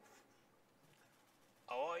roof.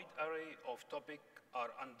 A wide array of topics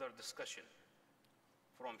are under discussion,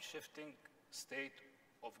 from shifting state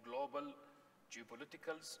of global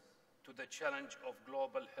geopoliticals to the challenge of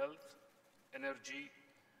global health, energy,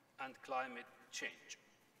 and climate change.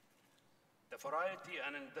 The variety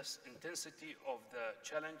and intensity of the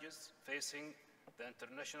challenges facing the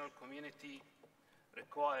international community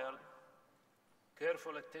require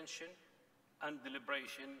careful attention and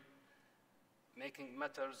deliberation, making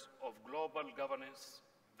matters of global governance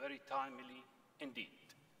very timely indeed.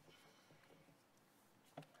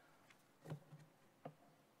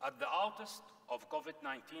 At the outset of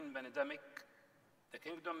COVID-19 pandemic, the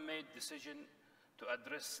Kingdom made decision to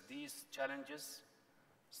address these challenges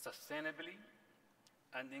sustainably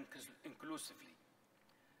and inclusively.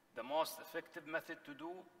 The most effective method to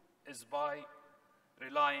do is by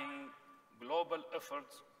relying global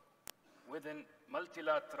efforts within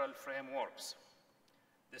multilateral frameworks.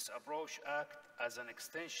 This approach acts as an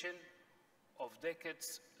extension of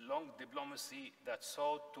decades-long diplomacy that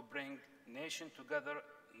sought to bring nations together,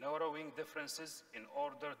 narrowing differences in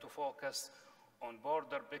order to focus on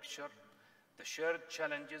broader picture, the shared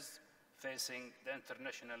challenges facing the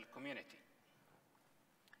international community.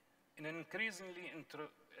 In an increasingly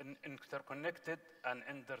interconnected and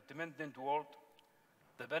interdependent world,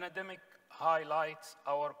 the pandemic highlights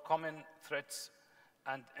our common threats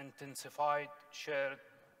and intensified shared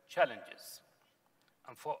challenges.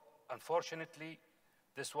 Unfortunately,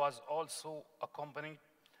 this was also accompanied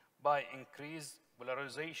by increased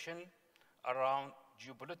polarization around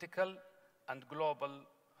geopolitical and global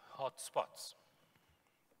hotspots.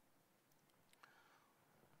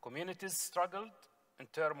 Communities struggled in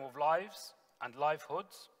terms of lives and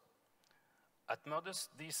livelihoods.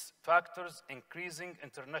 Amidst these factors, increasing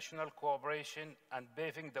international cooperation and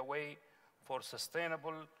paving the way for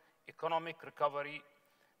sustainable economic recovery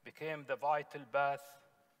became the vital path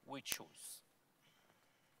we choose.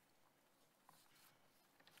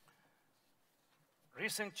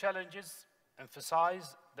 Recent challenges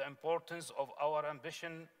emphasize the importance of our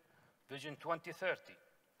ambition, Vision 2030,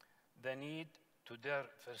 the need to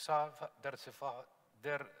diversify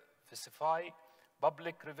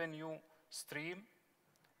public revenue stream,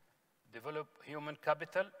 develop human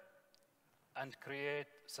capital, and create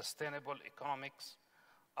sustainable economics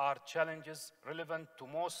are challenges relevant to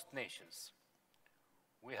most nations.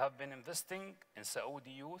 We have been investing in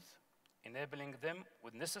Saudi youth, enabling them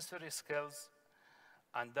with necessary skills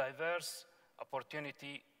and diverse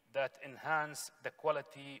opportunity that enhance the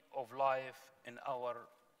quality of life in our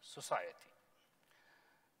society.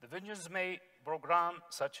 The Visions May program,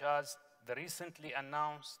 such as the recently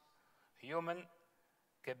announced Human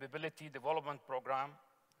Capability Development Program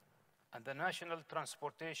and the National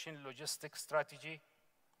Transportation Logistics Strategy,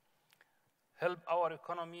 help our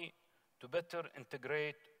economy to better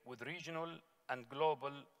integrate with regional and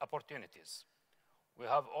global opportunities. We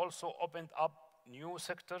have also opened up new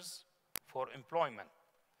sectors for employment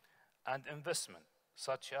and investment,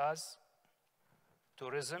 such as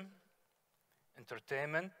tourism,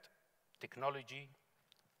 entertainment, technology,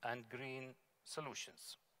 and green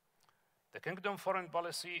solutions. The Kingdom foreign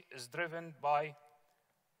policy is driven by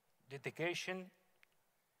dedication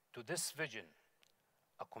to this vision,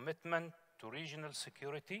 a commitment to regional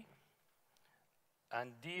security,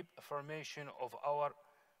 and deep affirmation of our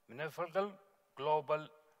manifold global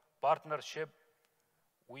partnership.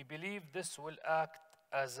 We believe this will act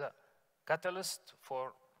as a catalyst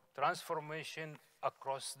for transformation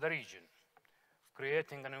across the region,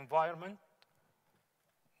 creating an environment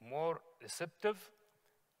more receptive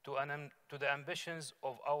to the ambitions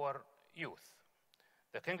of our youth.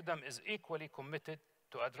 The Kingdom is equally committed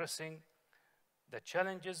to addressing the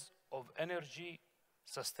challenges of energy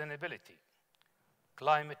sustainability,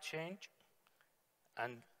 climate change,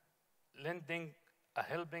 and lending a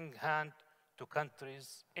helping hand to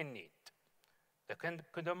countries in need. The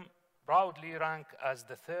Kingdom proudly ranks as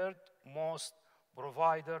the third most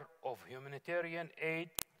provider of humanitarian aid.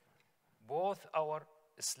 Both our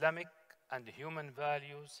Islamic and human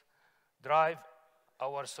values drive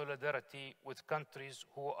our solidarity with countries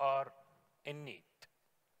who are in need.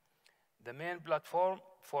 The main platform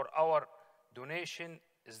for our donation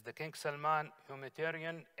is the King Salman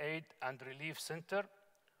Humanitarian Aid and Relief Center,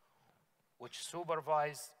 which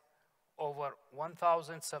supervises over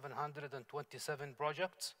 1,727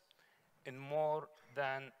 projects in more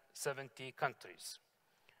than 70 countries,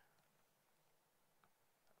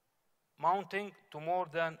 mounting to more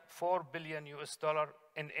than $4 billion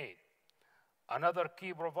in aid. Another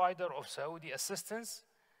key provider of Saudi assistance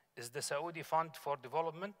is the Saudi Fund for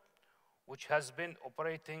Development, which has been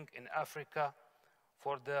operating in Africa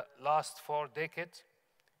for the last 4 decades.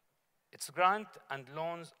 Its grant and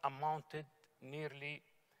loans amounted nearly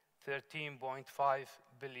 $13.5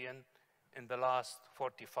 billion in the last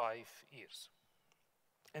 45 years.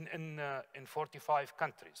 in 45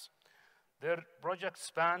 countries. Their projects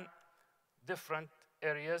span different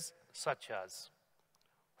areas such as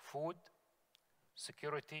food,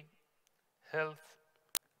 security, health,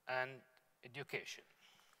 and education.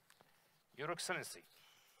 Your Excellency,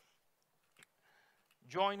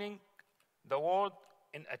 joining the world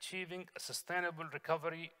in achieving a sustainable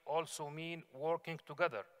recovery also means working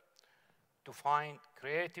together to find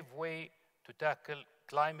creative ways to tackle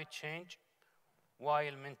climate change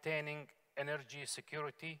while maintaining energy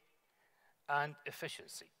security and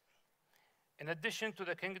efficiency. In addition to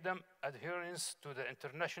the Kingdom adherence to the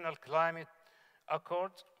international climate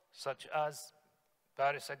accords, such as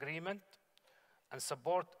Paris Agreement, and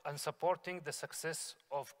supporting the success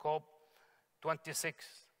of COP26,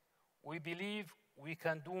 we believe we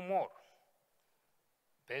can do more.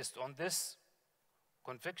 Based on this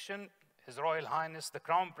conviction, His Royal Highness the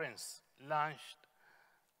Crown Prince launched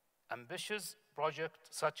ambitious projects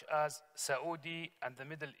such as Saudi and the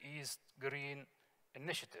Middle East Green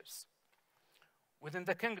Initiatives. Within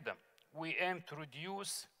the Kingdom, we aim to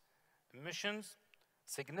reduce emissions,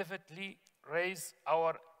 significantly raise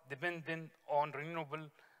our dependence on renewable,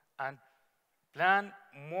 and plant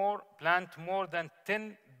more than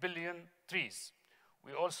 10 billion trees.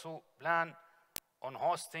 We also plan on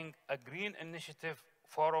hosting a Green Initiative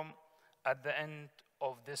Forum at the end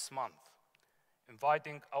of this month,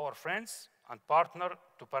 inviting our friends and partners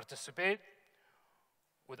to participate.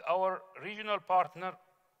 With our regional partner,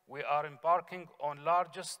 we are embarking on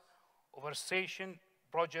largest afforestation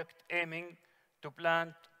project aiming to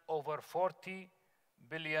plant over 40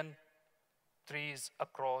 billion trees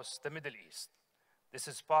across the Middle East. This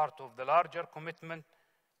is part of the larger commitment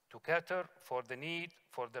to cater for the need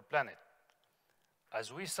for the planet.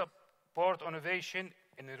 As we support innovation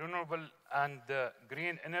in renewable and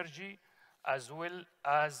green energy, as well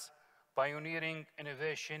as pioneering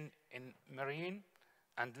innovation in marine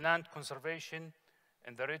and land conservation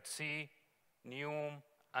in the Red Sea, NEOM,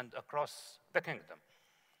 and across the Kingdom.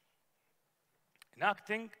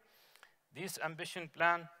 Enacting this ambition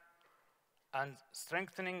plan and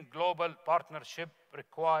strengthening global partnership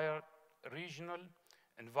require regional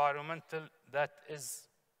environmental that is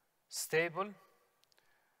stable,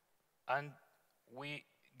 and we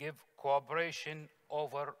give cooperation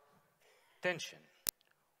over tension.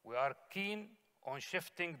 We are keen on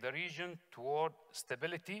shifting the region toward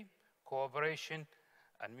stability, cooperation,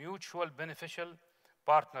 and mutual beneficial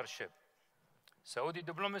partnership. Saudi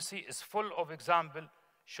diplomacy is full of examples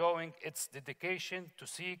showing its dedication to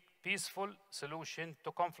seek peaceful solutions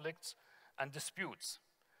to conflicts and disputes.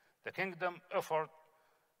 The Kingdom effort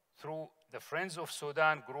through the Friends of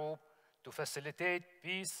Sudan group to facilitate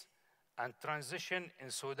peace and transition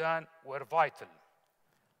in Sudan were vital.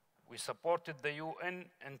 We supported the UN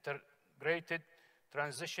Integrated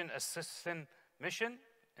Transition Assistance Mission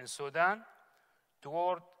in Sudan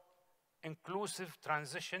toward inclusive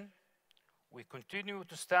transition. We continue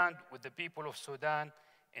to stand with the people of Sudan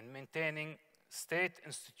in maintaining state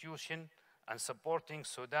institutions and supporting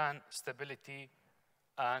Sudan's stability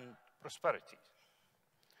and prosperity.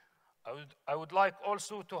 I would like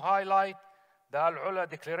also to highlight the Al-Ula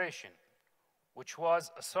Declaration, which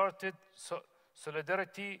was asserted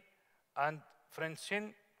solidarity and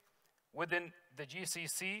friendship within the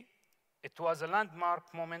GCC. It was a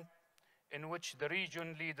landmark moment in which the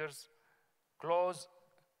region leaders choose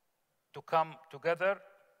to come together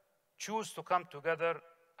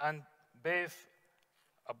and pave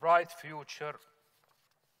a bright future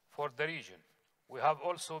for the region. We have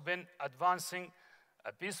also been advancing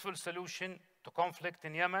a peaceful solution to conflict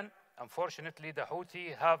in Yemen. Unfortunately, the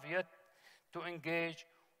Houthi have yet to engage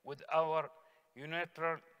with our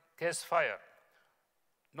unilateral ceasefire,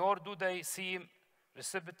 nor do they seem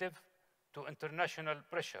receptive to international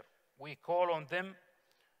pressure. We call on them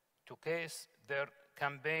to cease their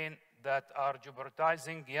campaign that are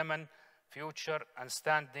jeopardizing Yemen's future and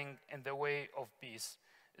standing in the way of peace,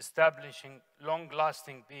 establishing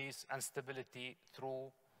long-lasting peace and stability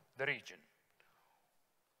through the region.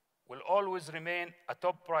 Will always remain a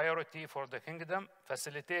top priority for the Kingdom.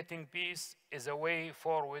 Facilitating peace is a way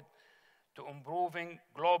forward to improving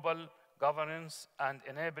global governance and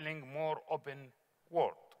enabling more open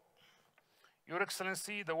world. Your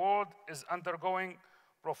Excellency, the world is undergoing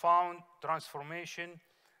profound transformation,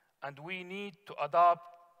 and we need to adapt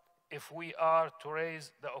if we are to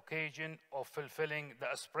raise the occasion of fulfilling the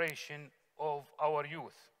aspiration of our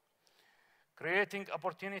youth. Creating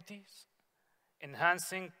opportunities,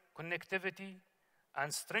 enhancing connectivity,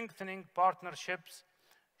 and strengthening partnerships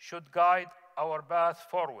should guide our path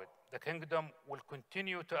forward. The Kingdom will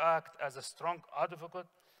continue to act as a strong advocate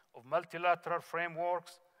of multilateral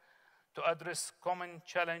frameworks to address common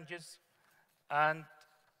challenges and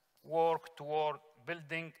work toward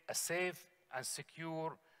building a safe and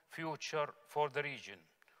secure future for the region,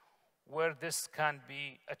 where this can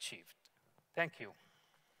be achieved. Thank you.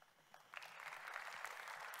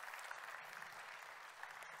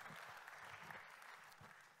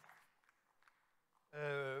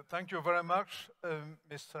 Thank you very much,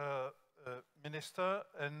 Mr. Minister.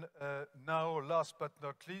 And now, last but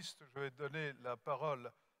not least, je vais donner la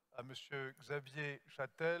parole à Monsieur Xavier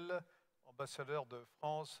Châtel, ambassadeur de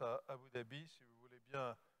France à Abu Dhabi. Si vous voulez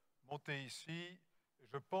bien monter ici,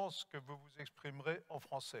 je pense que vous vous exprimerez en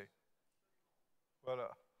français.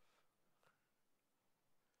 Voilà.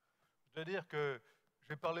 Je dois dire que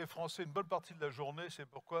j'ai parlé français une bonne partie de la journée, c'est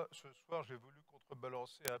pourquoi ce soir j'ai voulu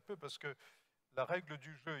contrebalancer un peu, parce que la règle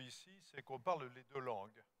du jeu ici, c'est qu'on parle les deux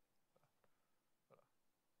langues. Voilà.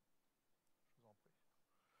 Je vous en prie.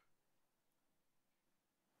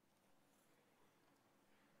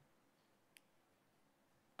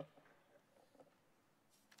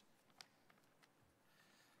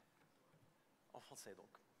 En français, donc.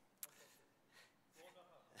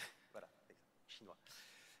 Voilà, chinois.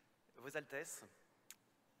 Vos Altesses,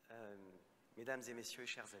 Mesdames et Messieurs,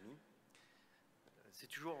 chers amis, c'est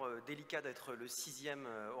toujours délicat d'être le 6e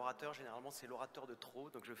orateur. Généralement, c'est l'orateur de trop,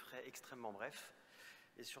 donc je ferai extrêmement bref.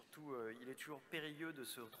 Et surtout, il est toujours périlleux de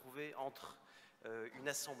se retrouver entre une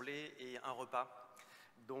assemblée et un repas.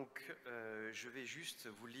 Donc, je vais juste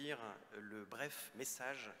vous lire le bref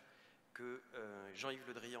message que Jean-Yves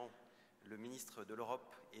Le Drian, le ministre de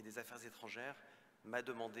l'Europe et des Affaires étrangères, m'a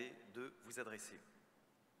demandé de vous adresser.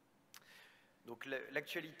 Donc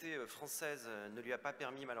l'actualité française ne lui a pas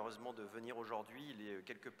permis malheureusement de venir aujourd'hui, il est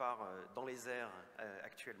quelque part dans les airs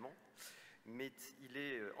actuellement, mais il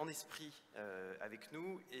est en esprit avec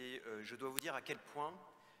nous et je dois vous dire à quel point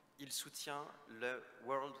il soutient le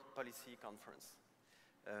World Policy Conference.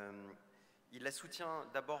 Il la soutient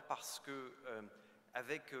d'abord parce que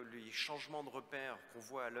avec les changements de repères qu'on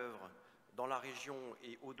voit à l'œuvre dans la région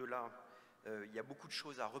et au-delà, il y a beaucoup de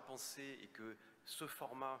choses à repenser et que ce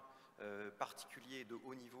format particulier de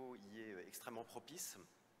haut niveau y est extrêmement propice.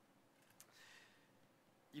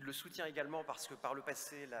 Il le soutient également parce que par le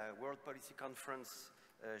passé, la World Policy Conference,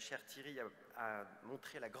 cher Thierry, a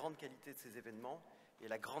montré la grande qualité de ces événements et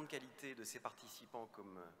la grande qualité de ses participants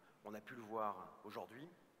comme on a pu le voir aujourd'hui.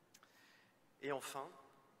 Et enfin,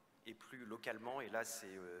 et plus localement, et là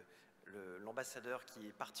c'est l'ambassadeur qui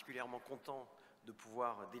est particulièrement content de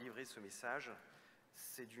pouvoir délivrer ce message,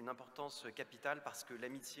 c'est d'une importance capitale parce que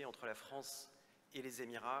l'amitié entre la France et les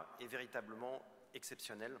Émirats est véritablement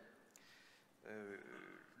exceptionnelle.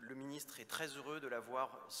 Le ministre est très heureux de la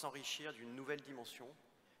voir s'enrichir d'une nouvelle dimension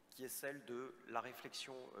qui est celle de la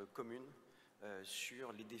réflexion commune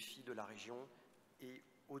sur les défis de la région et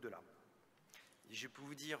au-delà. Je peux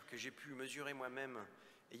vous dire que j'ai pu mesurer moi-même,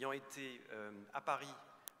 ayant été à Paris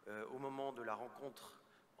au moment de la rencontre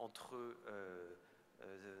entre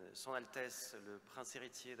Son Altesse, le prince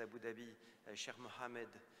héritier d'Abu Dhabi, Cheikh Mohammed,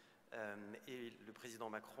 et le président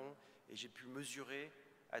Macron, et j'ai pu mesurer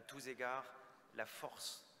à tous égards la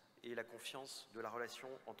force et la confiance de la relation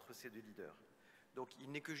entre ces deux leaders. Donc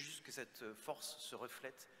il n'est que juste que cette force se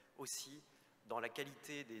reflète aussi dans la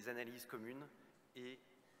qualité des analyses communes et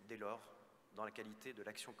dès lors dans la qualité de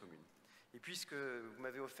l'action commune. Et puisque vous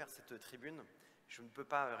m'avez offert cette tribune, je ne peux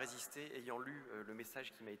pas résister, ayant lu le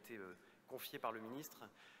message qui m'a été confié par le ministre,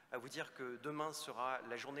 à vous dire que demain sera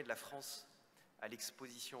la journée de la France à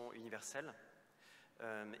l'exposition universelle.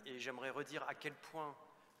 Et j'aimerais redire à quel point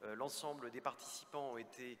l'ensemble des participants ont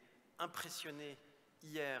été impressionnés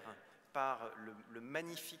hier par le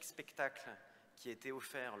magnifique spectacle qui a été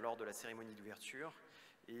offert lors de la cérémonie d'ouverture.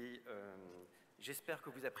 Et j'espère que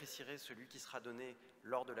vous apprécierez celui qui sera donné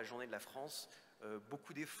lors de la journée de la France.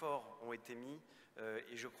 Beaucoup d'efforts ont été mis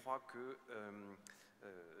et je crois que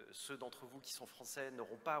ceux d'entre vous qui sont français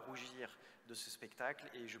n'auront pas à rougir de ce spectacle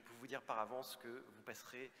et je peux vous dire par avance que vous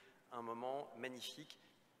passerez un moment magnifique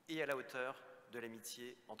et à la hauteur de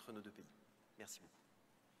l'amitié entre nos deux pays. Merci beaucoup.